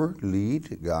 Look over,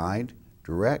 lead, guide,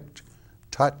 direct,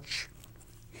 touch,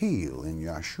 heal in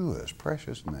Yeshua's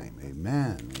precious name.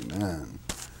 Amen. Amen.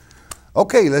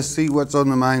 Okay, let's see what's on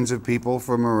the minds of people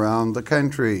from around the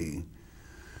country.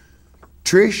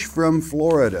 Trish from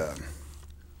Florida.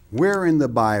 Where in the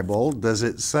Bible does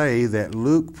it say that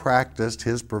Luke practiced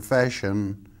his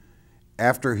profession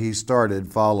after he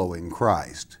started following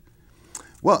Christ?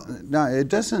 Well, now it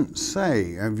doesn't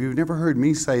say. You've never heard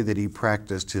me say that he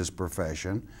practiced his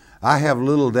profession. I have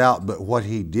little doubt but what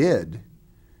he did.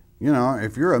 You know,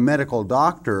 if you're a medical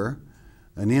doctor,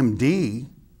 an MD,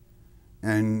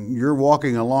 and you're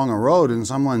walking along a road and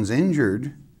someone's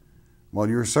injured, well,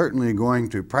 you're certainly going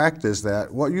to practice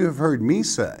that. What you have heard me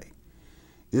say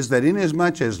is that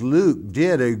inasmuch as Luke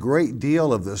did a great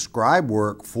deal of the scribe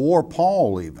work for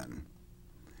Paul even,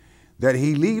 that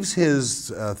he leaves his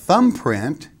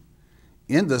thumbprint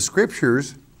in the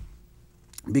Scriptures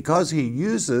because he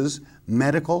uses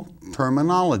medical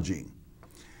terminology.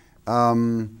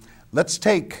 Let's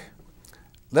take,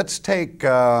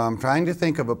 I'm trying to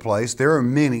think of a place. There are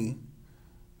many.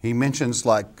 He mentions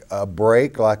like a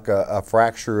break, like a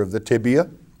fracture of the tibia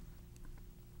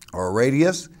or a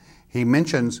radius. He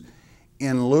mentions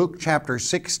in Luke chapter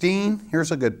 16, here's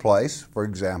a good place, for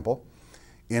example.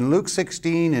 In Luke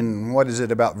 16, and what is it,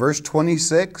 about verse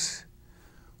 26,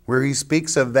 where he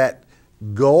speaks of that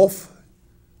gulf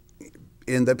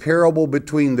in the parable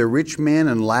between the rich man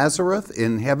and Lazarus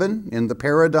in heaven, in the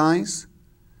paradise.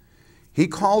 He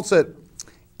calls it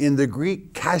in the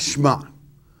Greek chasma,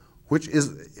 which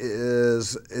is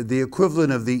the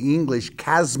equivalent of the English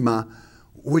chasma,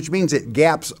 which means it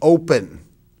gaps open,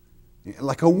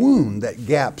 like a wound that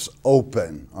gaps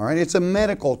open. All right, it's a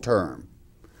medical term.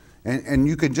 And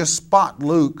you can just spot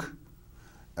Luke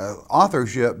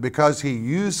authorship because he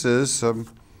uses some,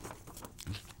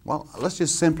 well, let's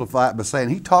just simplify it by saying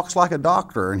he talks like a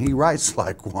doctor and he writes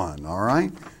like one, all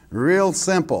right? Real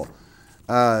simple.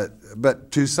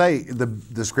 But to say,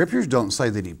 the Scriptures don't say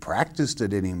that he practiced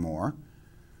it anymore,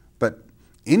 but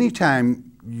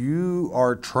anytime you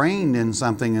are trained in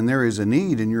something and there is a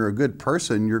need and you're a good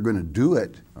person, you're going to do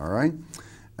it, all right?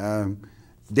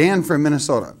 Dan from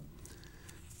Minnesota.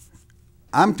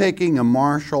 I'm taking a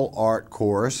martial art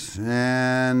course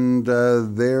and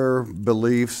their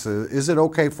beliefs, is it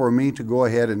okay for me to go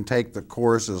ahead and take the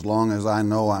course as long as I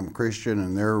know I'm Christian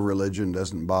and their religion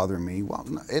doesn't bother me? Well,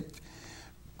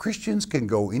 Christians can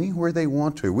go anywhere they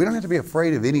want to. We don't have to be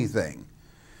afraid of anything.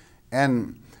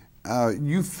 And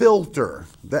you filter.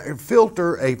 A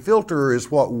filter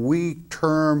is what we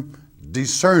term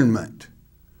discernment.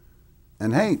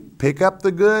 And hey, pick up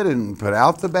the good and put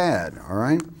out the bad, all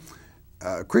right?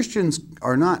 Christians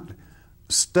are not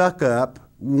stuck up,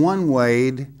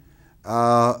 one-wayed,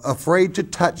 afraid to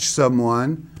touch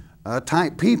someone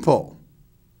type people.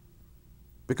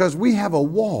 Because we have a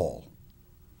wall.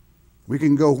 We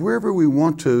can go wherever we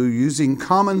want to using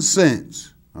common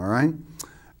sense, all right?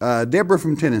 Deborah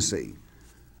from Tennessee.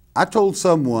 I told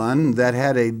someone that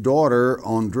had a daughter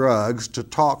on drugs to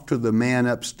talk to the man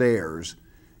upstairs.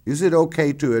 Is it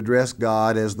okay to address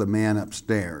God as the man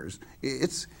upstairs?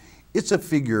 It's a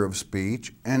figure of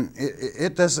speech, and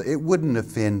it wouldn't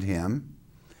offend him,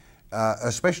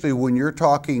 especially when you're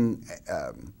talking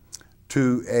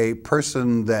to a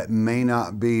person that may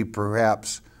not be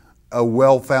perhaps a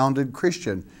well-founded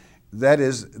Christian. That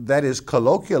is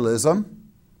colloquialism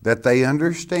that they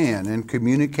understand, and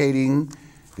communicating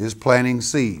is planting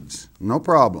seeds. No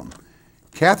problem.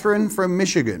 Catherine from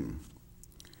Michigan.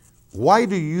 Why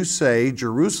do you say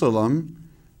Jerusalem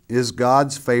is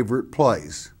God's favorite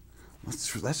place?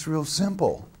 That's real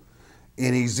simple.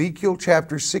 In Ezekiel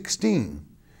chapter 16,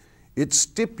 it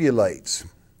stipulates,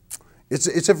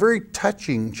 it's a very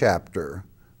touching chapter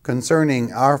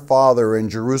concerning our Father in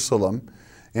Jerusalem,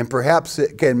 and perhaps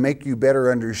it can make you better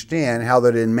understand how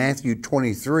that in Matthew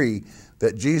 23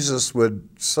 that Jesus would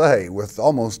say with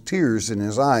almost tears in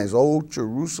his eyes, "Oh,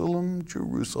 Jerusalem,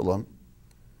 Jerusalem,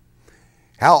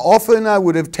 how often I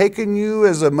would have taken you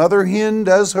as a mother hen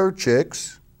does her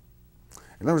chicks."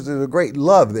 In other words, there's a great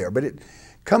love there, but it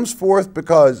comes forth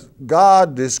because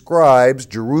God describes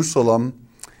Jerusalem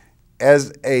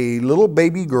as a little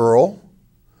baby girl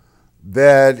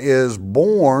that is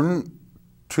born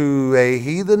to a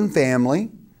heathen family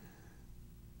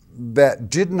that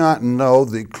did not know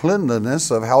the cleanliness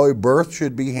of how a birth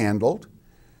should be handled.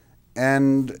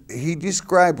 And he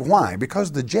described why.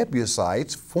 Because the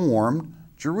Jebusites formed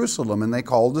Jerusalem, and they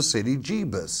called the city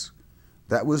Jebus.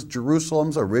 That was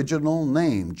Jerusalem's original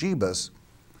name, Jebus.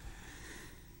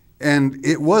 And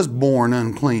it was born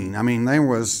unclean. I mean,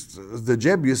 the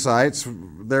Jebusites,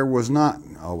 there was not,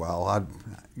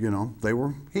 they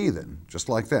were heathen, just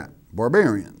like that,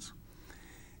 barbarians.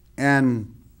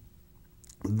 And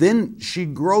then she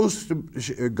grows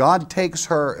God takes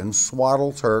her and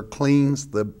swaddles her, cleans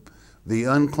the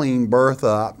unclean birth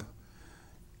up,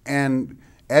 and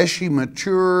as she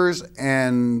matures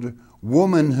and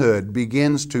womanhood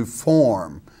begins to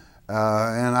form,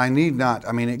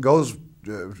 it goes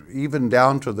even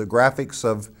down to the graphics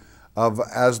of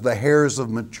as the hairs of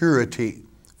maturity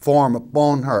form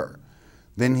upon her,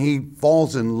 then he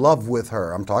falls in love with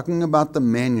her. I'm talking about the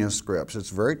manuscripts.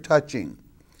 It's very touching.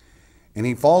 And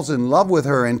he falls in love with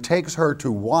her and takes her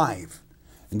to wife.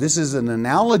 And this is an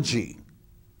analogy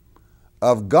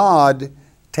of God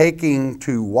taking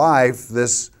to wife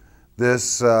this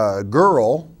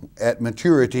girl at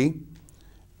maturity,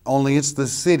 only it's the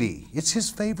city. It's his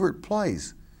favorite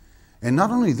place. And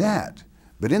not only that,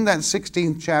 but in that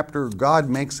 16th chapter, God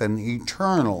makes an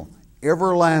eternal,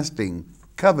 everlasting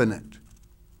covenant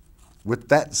with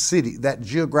that city, that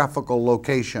geographical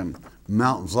location,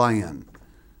 Mount Zion.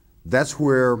 That's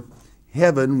where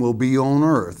heaven will be on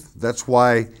earth. That's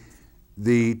why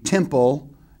the temple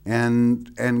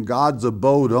and God's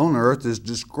abode on earth is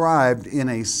described in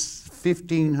a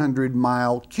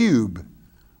 1,500-mile cube,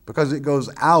 because it goes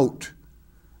out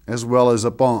as well as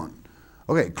upon.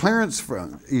 Okay, Clarence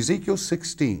from Ezekiel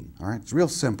 16. All right, it's real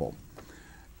simple.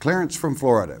 Clarence from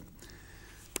Florida.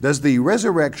 Does the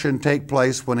resurrection take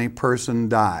place when a person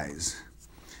dies?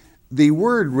 The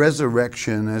word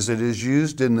resurrection, as it is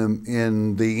used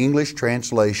in the English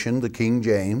translation, the King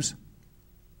James,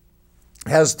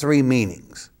 has three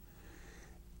meanings.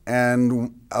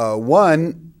 And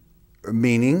one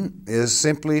meaning is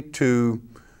simply to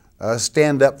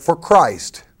stand up for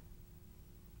Christ.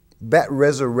 That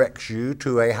resurrects you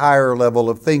to a higher level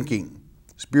of thinking,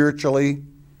 spiritually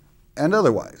and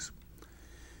otherwise.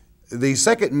 The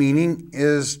second meaning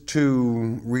is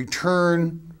to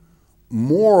return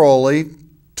morally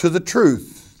to the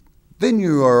truth. Then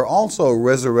you are also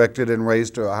resurrected and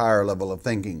raised to a higher level of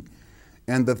thinking.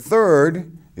 And the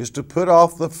third is to put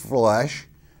off the flesh,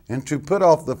 and to put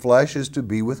off the flesh is to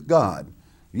be with God.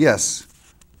 Yes,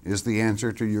 is the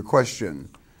answer to your question.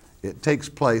 It takes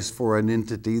place for an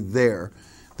entity there.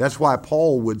 That's why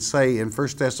Paul would say in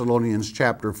 1 Thessalonians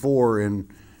chapter 4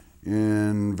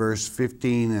 in verse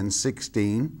 15 and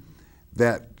 16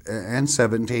 and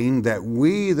 17, that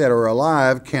we that are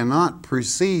alive cannot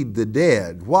precede the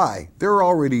dead. Why? They're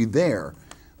already there.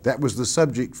 That was the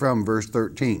subject from verse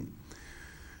 13.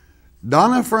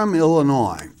 Donna from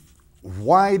Illinois.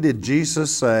 why did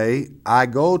Jesus say, I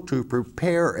go to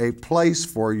prepare a place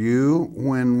for you,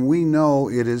 when we know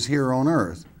it is here on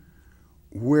earth,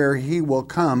 where he will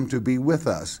come to be with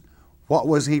us? What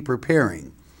was he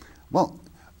preparing? Well,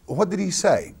 what did he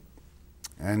say?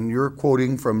 And you're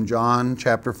quoting from John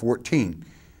chapter 14.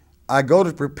 I go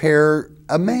to prepare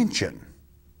a mansion.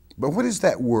 But what is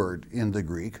that word in the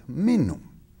Greek? Minum.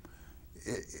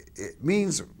 It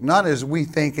means not as we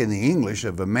think in the English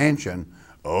of a mansion.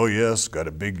 Oh yes, got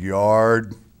a big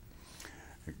yard,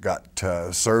 got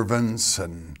servants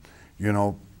and,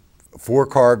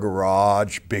 4-car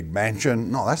garage, big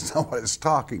mansion. No, that's not what it's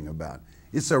talking about.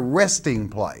 It's a resting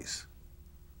place.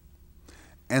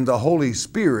 And the Holy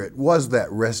Spirit was that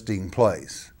resting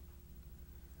place.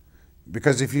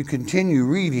 Because if you continue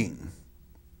reading,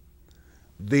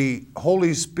 the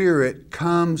Holy Spirit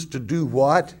comes to do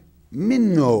what?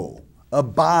 Minno,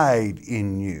 abide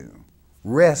in you,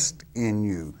 rest in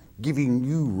you, giving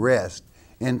you rest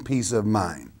and peace of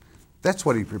mind. That's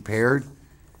what he prepared.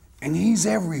 And he's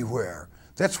everywhere.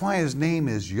 That's why his name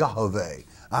is Yahweh.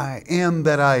 I am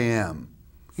that I am.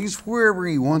 He's wherever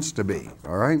he wants to be,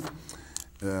 all right?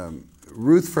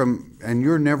 Ruth from, and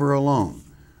you're never alone.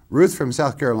 Ruth from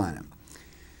South Carolina.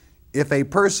 If a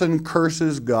person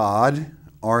curses God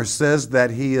or says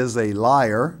that he is a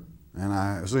liar, and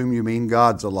I assume you mean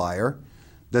God's a liar,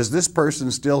 does this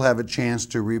person still have a chance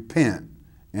to repent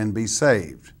and be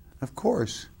saved? Of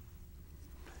course.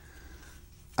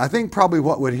 I think probably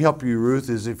what would help you, Ruth,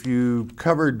 is if you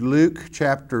covered Luke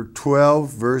chapter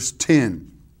 12, verse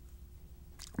 10,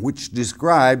 which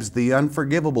describes the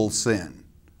unforgivable sin.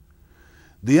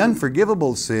 The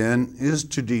unforgivable sin is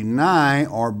to deny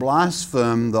or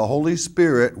blaspheme the Holy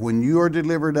Spirit when you are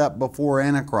delivered up before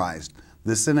Antichrist,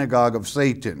 the synagogue of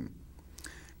Satan.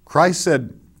 Christ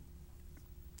said,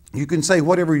 you can say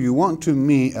whatever you want to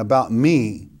me about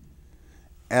me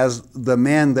as the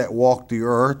man that walked the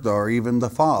earth or even the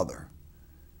Father.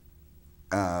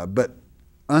 But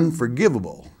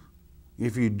unforgivable,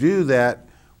 if you do that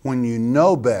when you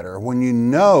know better, when you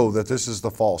know that this is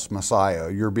the false Messiah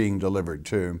you're being delivered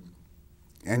to,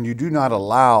 and you do not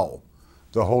allow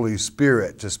the Holy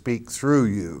Spirit to speak through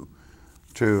you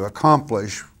to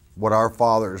accomplish what our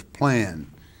Father's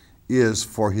plan is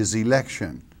for his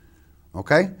election.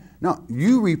 Okay? Now,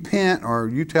 you repent, or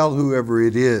you tell whoever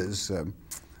it is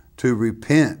to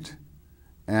repent,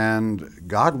 and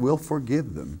God will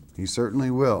forgive them. He certainly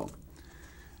will.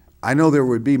 I know there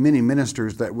would be many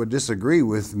ministers that would disagree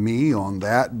with me on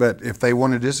that, but if they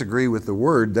want to disagree with the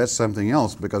Word, that's something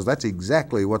else, because that's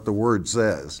exactly what the Word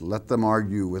says. Let them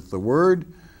argue with the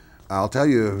Word. I'll tell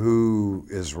you who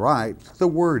is right. The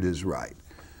Word is right.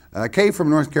 Kay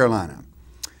from North Carolina.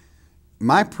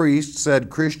 My priest said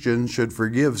Christians should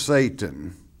forgive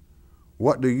Satan.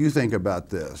 What do you think about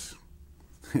this?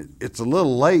 It's a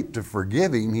little late to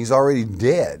forgive him. He's already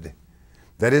dead.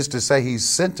 That is to say, he's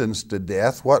sentenced to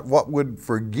death. What would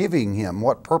forgiving him,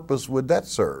 what purpose would that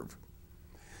serve?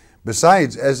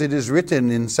 Besides, as it is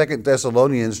written in 2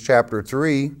 Thessalonians chapter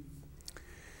 3,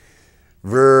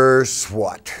 verse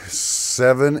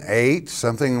 7, 8,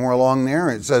 something more along there,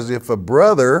 it says, if a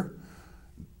brother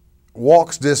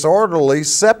walks disorderly,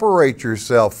 separate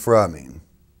yourself from him.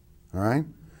 All right?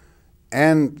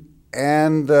 And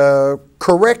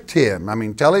correct him. I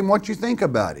mean, tell him what you think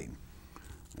about him.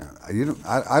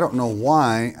 I don't know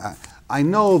why. I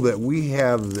know that we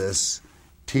have this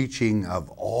teaching of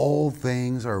all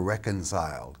things are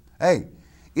reconciled. Hey,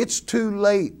 it's too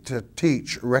late to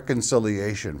teach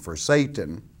reconciliation for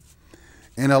Satan.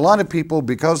 And a lot of people,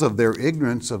 because of their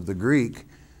ignorance of the Greek,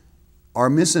 are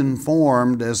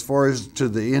misinformed as far as to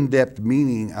the in-depth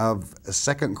meaning of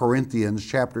 2 Corinthians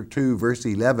chapter 2, verse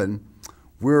 11,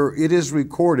 where it is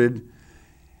recorded,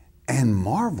 and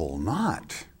marvel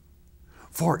not,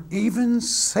 for even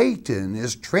Satan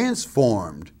is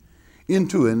transformed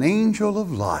into an angel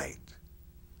of light.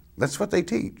 That's what they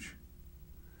teach.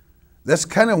 That's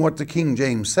kind of what the King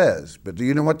James says. But do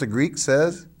you know what the Greek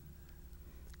says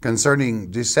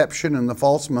concerning deception and the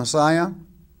false Messiah?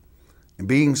 And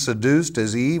being seduced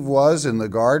as Eve was in the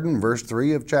garden, verse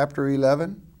 3 of chapter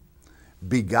 11.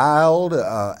 Beguiled,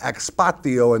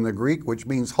 expatio in the Greek, which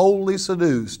means wholly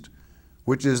seduced,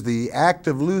 which is the act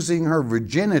of losing her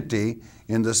virginity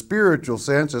in the spiritual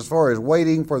sense as far as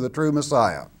waiting for the true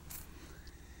Messiah.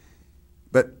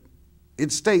 But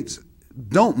it states,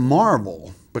 don't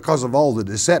marvel because of all the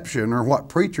deception or what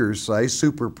preachers say,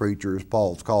 super preachers,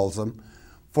 Paul calls them,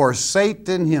 for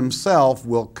Satan himself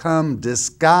will come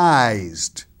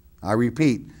disguised. I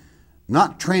repeat,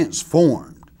 not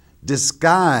transformed,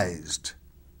 disguised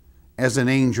as an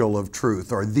angel of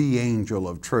truth or the angel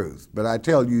of truth. But I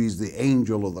tell you, he's the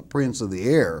angel of the prince of the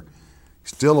air.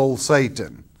 Still old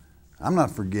Satan. I'm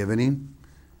not forgiving him.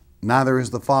 Neither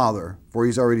is the Father, for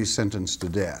he's already sentenced to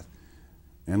death.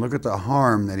 And look at the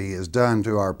harm that he has done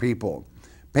to our people.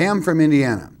 Pam from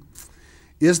Indiana.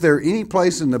 Is there any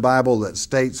place in the Bible that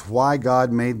states why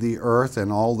God made the earth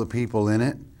and all the people in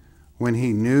it when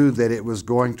he knew that it was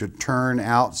going to turn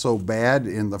out so bad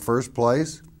in the first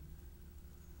place?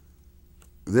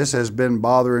 This has been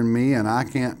bothering me, and I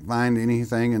can't find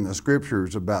anything in the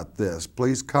scriptures about this.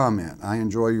 Please comment. I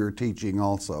enjoy your teaching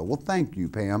also. Well, thank you,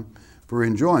 Pam, for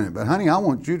enjoying it. But honey, I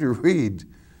want you to read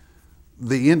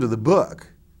the end of the book.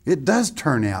 It does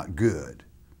turn out good.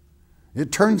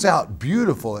 It turns out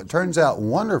beautiful. It turns out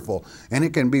wonderful. And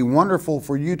it can be wonderful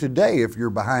for you today if you're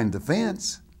behind the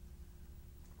fence.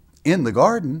 In the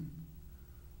garden.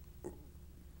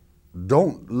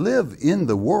 Don't live in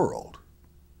the world.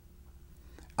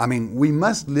 I mean, we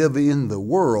must live in the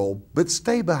world, but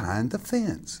stay behind the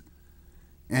fence.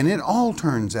 And it all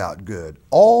turns out good.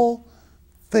 All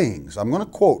things. I'm going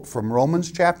to quote from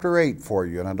Romans chapter 8 for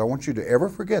you, and I don't want you to ever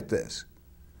forget this.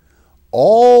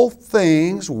 All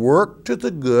things work to the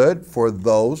good for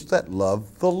those that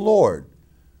love the Lord.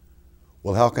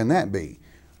 Well, how can that be?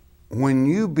 When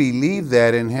you believe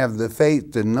that and have the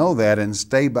faith to know that and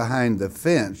stay behind the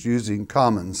fence using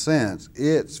common sense,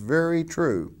 it's very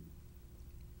true.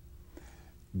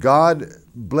 God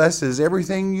blesses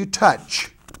everything you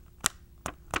touch.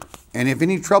 And if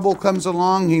any trouble comes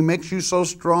along, he makes you so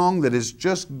strong that it's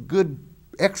just good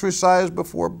exercise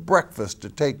before breakfast to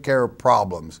take care of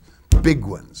problems, big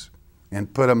ones,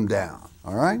 and put them down.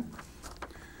 All right?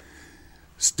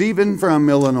 Stephen from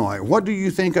Illinois, what do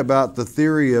you think about the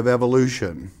theory of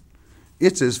evolution?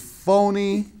 It's as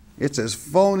phony as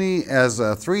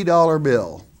a $3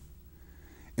 bill.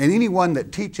 And anyone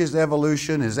that teaches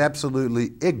evolution is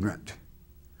absolutely ignorant.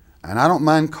 And I don't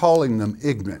mind calling them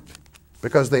ignorant,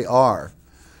 because they are.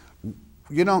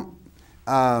 You know,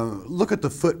 look at the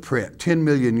footprint, 10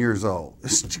 million years old.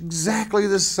 It's exactly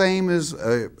the same as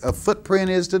a footprint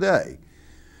is today.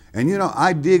 And you know,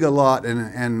 I dig a lot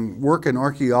and work in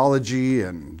archaeology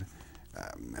and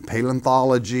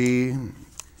paleontology,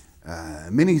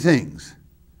 many things.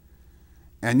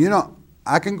 And you know,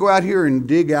 I can go out here and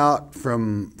dig out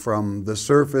from the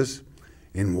surface,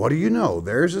 and what do you know?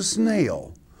 There's a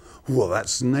snail. Well, that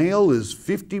snail is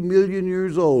 50 million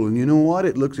years old, and you know what?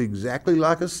 It looks exactly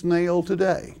like a snail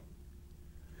today.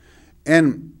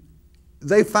 And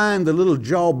they find the little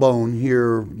jawbone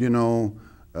here, you know,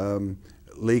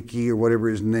 Leakey or whatever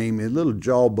his name is, little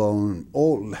jawbone.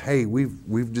 Oh, hey,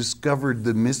 we've discovered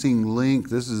the missing link.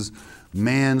 This is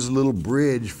man's little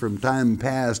bridge from time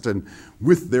past, and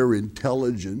with their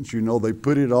intelligence, you know, they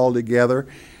put it all together,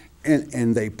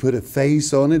 and they put a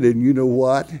face on it, and you know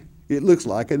what? It looks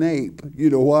like an ape. You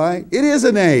know why? It is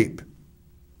an ape.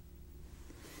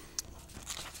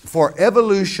 For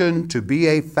evolution to be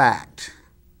a fact,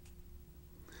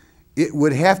 it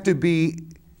would have to be,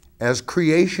 as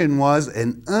creation was,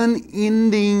 an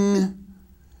unending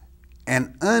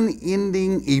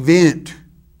event.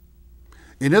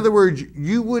 In other words,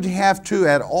 you would have to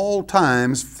at all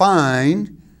times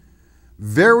find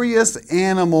various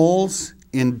animals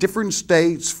in different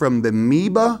states from the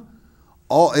amoeba.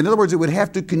 In other words, it would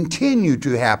have to continue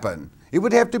to happen. It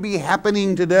would have to be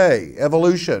happening today,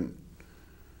 evolution.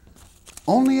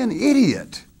 Only an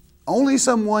idiot, only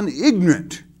someone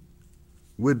ignorant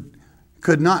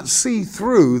could not see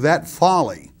through that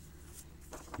folly.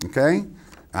 Okay?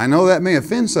 I know that may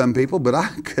offend some people, but I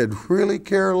could really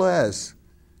care less.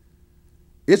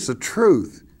 It's the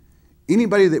truth.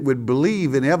 Anybody that would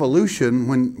believe in evolution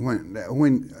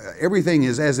when everything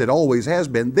is as it always has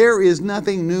been, there is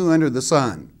nothing new under the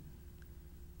sun,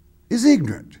 is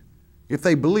ignorant if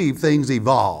they believe things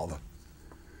evolve.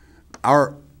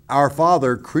 Our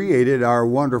Father created our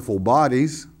wonderful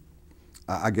bodies.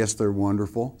 I guess they're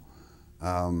wonderful.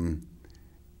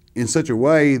 In such a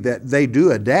way that they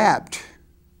do adapt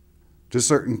to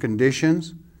certain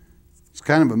conditions. It's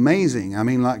kind of amazing. I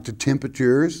mean, like to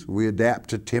temperatures. We adapt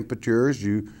to temperatures.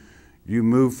 You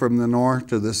move from the north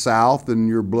to the south and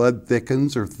your blood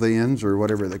thickens or thins or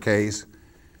whatever the case.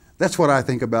 That's what I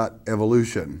think about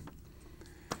evolution.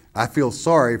 I feel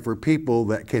sorry for people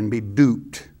that can be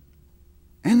duped.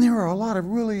 And there are a lot of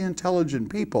really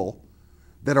intelligent people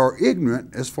that are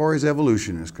ignorant as far as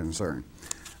evolution is concerned.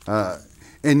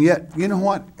 And yet, you know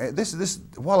what?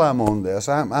 While I'm on this,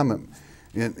 I'm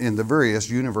in the various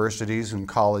universities and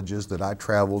colleges that I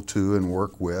travel to and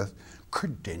work with,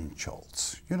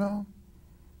 credentials, you know?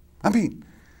 I mean,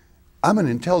 I'm an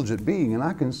intelligent being, and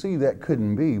I can see that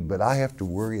couldn't be, but I have to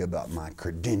worry about my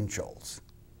credentials.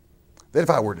 That if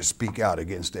I were to speak out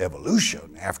against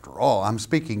evolution, after all, I'm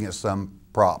speaking as some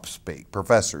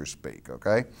professors speak,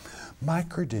 okay? My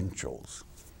credentials.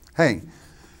 Hey,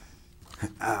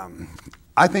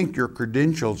 I think your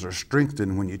credentials are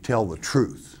strengthened when you tell the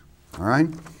truth, all right?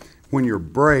 When you're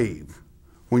brave,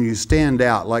 when you stand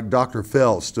out like Dr.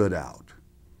 Fell stood out,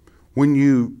 when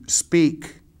you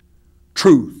speak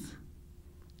truth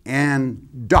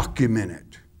and document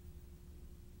it.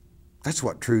 That's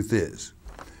what truth is.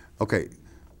 Okay,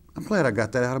 I'm glad I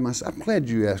got that out of my... I'm glad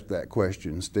you asked that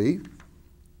question, Steve.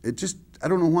 I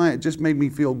don't know why, it just made me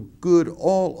feel good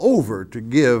all over to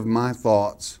give my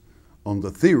thoughts on the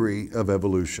theory of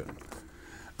evolution.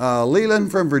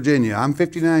 Leland from Virginia. I'm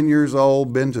 59 years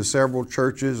old, been to several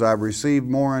churches. I've received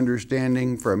more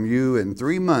understanding from you in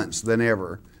 3 months than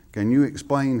ever. Can you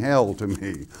explain hell to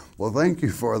me? Well, thank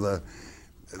you for the...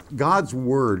 God's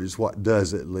Word is what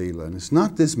does it, Leland. It's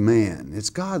not this man. It's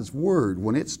God's Word.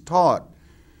 When it's taught,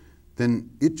 then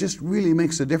it just really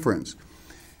makes a difference.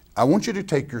 I want you to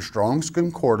take your Strong's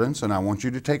Concordance, and I want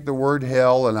you to take the word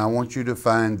hell, and I want you to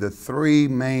find the 3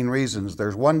 main reasons.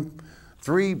 There's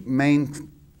 3 main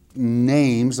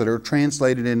names that are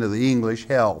translated into the English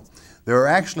hell. There are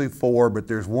actually 4, but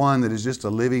there's one that is just a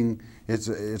living,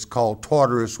 it's called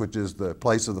Tartarus, which is the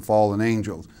place of the fallen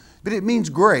angels. But it means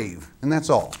grave, and that's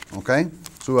all, okay?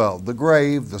 So the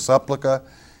grave, the sepulchre,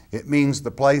 it means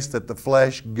the place that the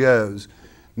flesh goes.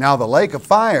 Now the lake of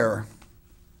fire,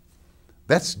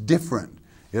 that's different.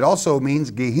 It also means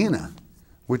Gehenna,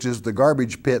 which is the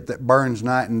garbage pit that burns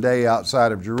night and day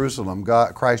outside of Jerusalem.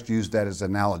 Christ used that as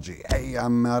an analogy. Hey,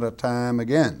 I'm out of time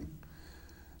again.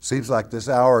 Seems like this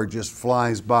hour just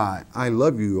flies by. I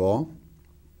love you all.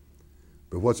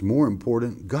 But what's more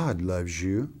important, God loves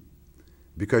you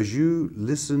because you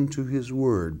listen to His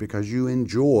Word, because you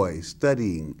enjoy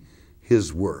studying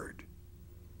His Word.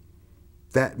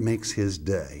 That makes His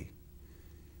day.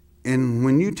 And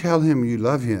when you tell Him you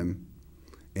love Him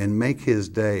and make His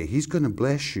day, He's going to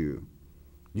bless you.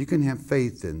 You can have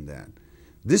faith in that.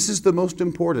 This is the most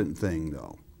important thing,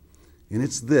 though. And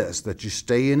it's this, that you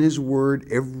stay in His Word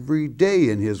every day,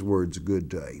 and His Word's a good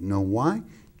day. Know why?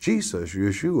 Jesus,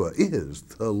 Yeshua, is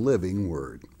the living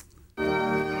Word.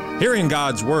 Hearing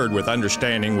God's Word with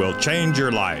understanding will change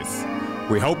your life.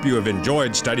 We hope you have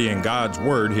enjoyed studying God's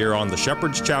Word here on the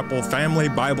Shepherd's Chapel Family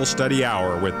Bible Study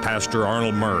Hour with Pastor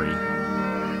Arnold Murray.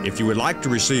 If you would like to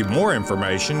receive more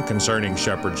information concerning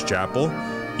Shepherd's Chapel,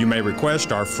 you may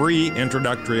request our free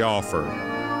introductory offer.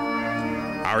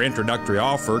 Our introductory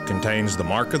offer contains the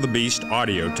Mark of the Beast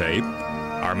audio tape,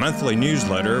 our monthly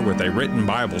newsletter with a written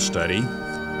Bible study,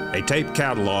 a tape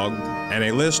catalog, and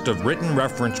a list of written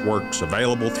reference works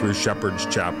available through Shepherd's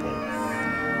Chapel.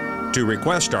 To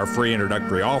request our free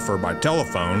introductory offer by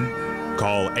telephone,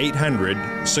 call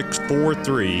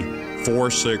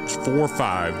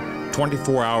 800-643-4645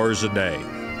 24 hours a day.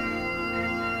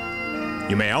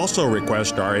 You may also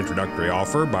request our introductory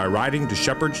offer by writing to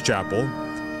Shepherd's Chapel,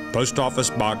 Post Office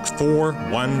Box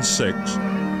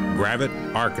 416, Gravette,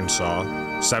 Arkansas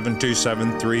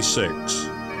 72736.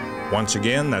 Once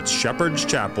again, that's Shepherd's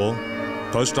Chapel,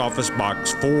 Post Office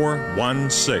Box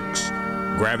 416,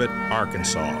 Gravette,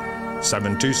 Arkansas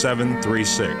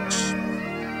 72736.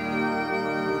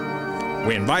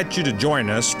 We invite you to join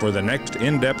us for the next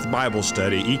in-depth Bible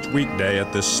study each weekday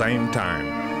at this same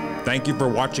time. Thank you for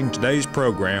watching today's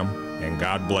program, and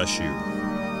God bless you.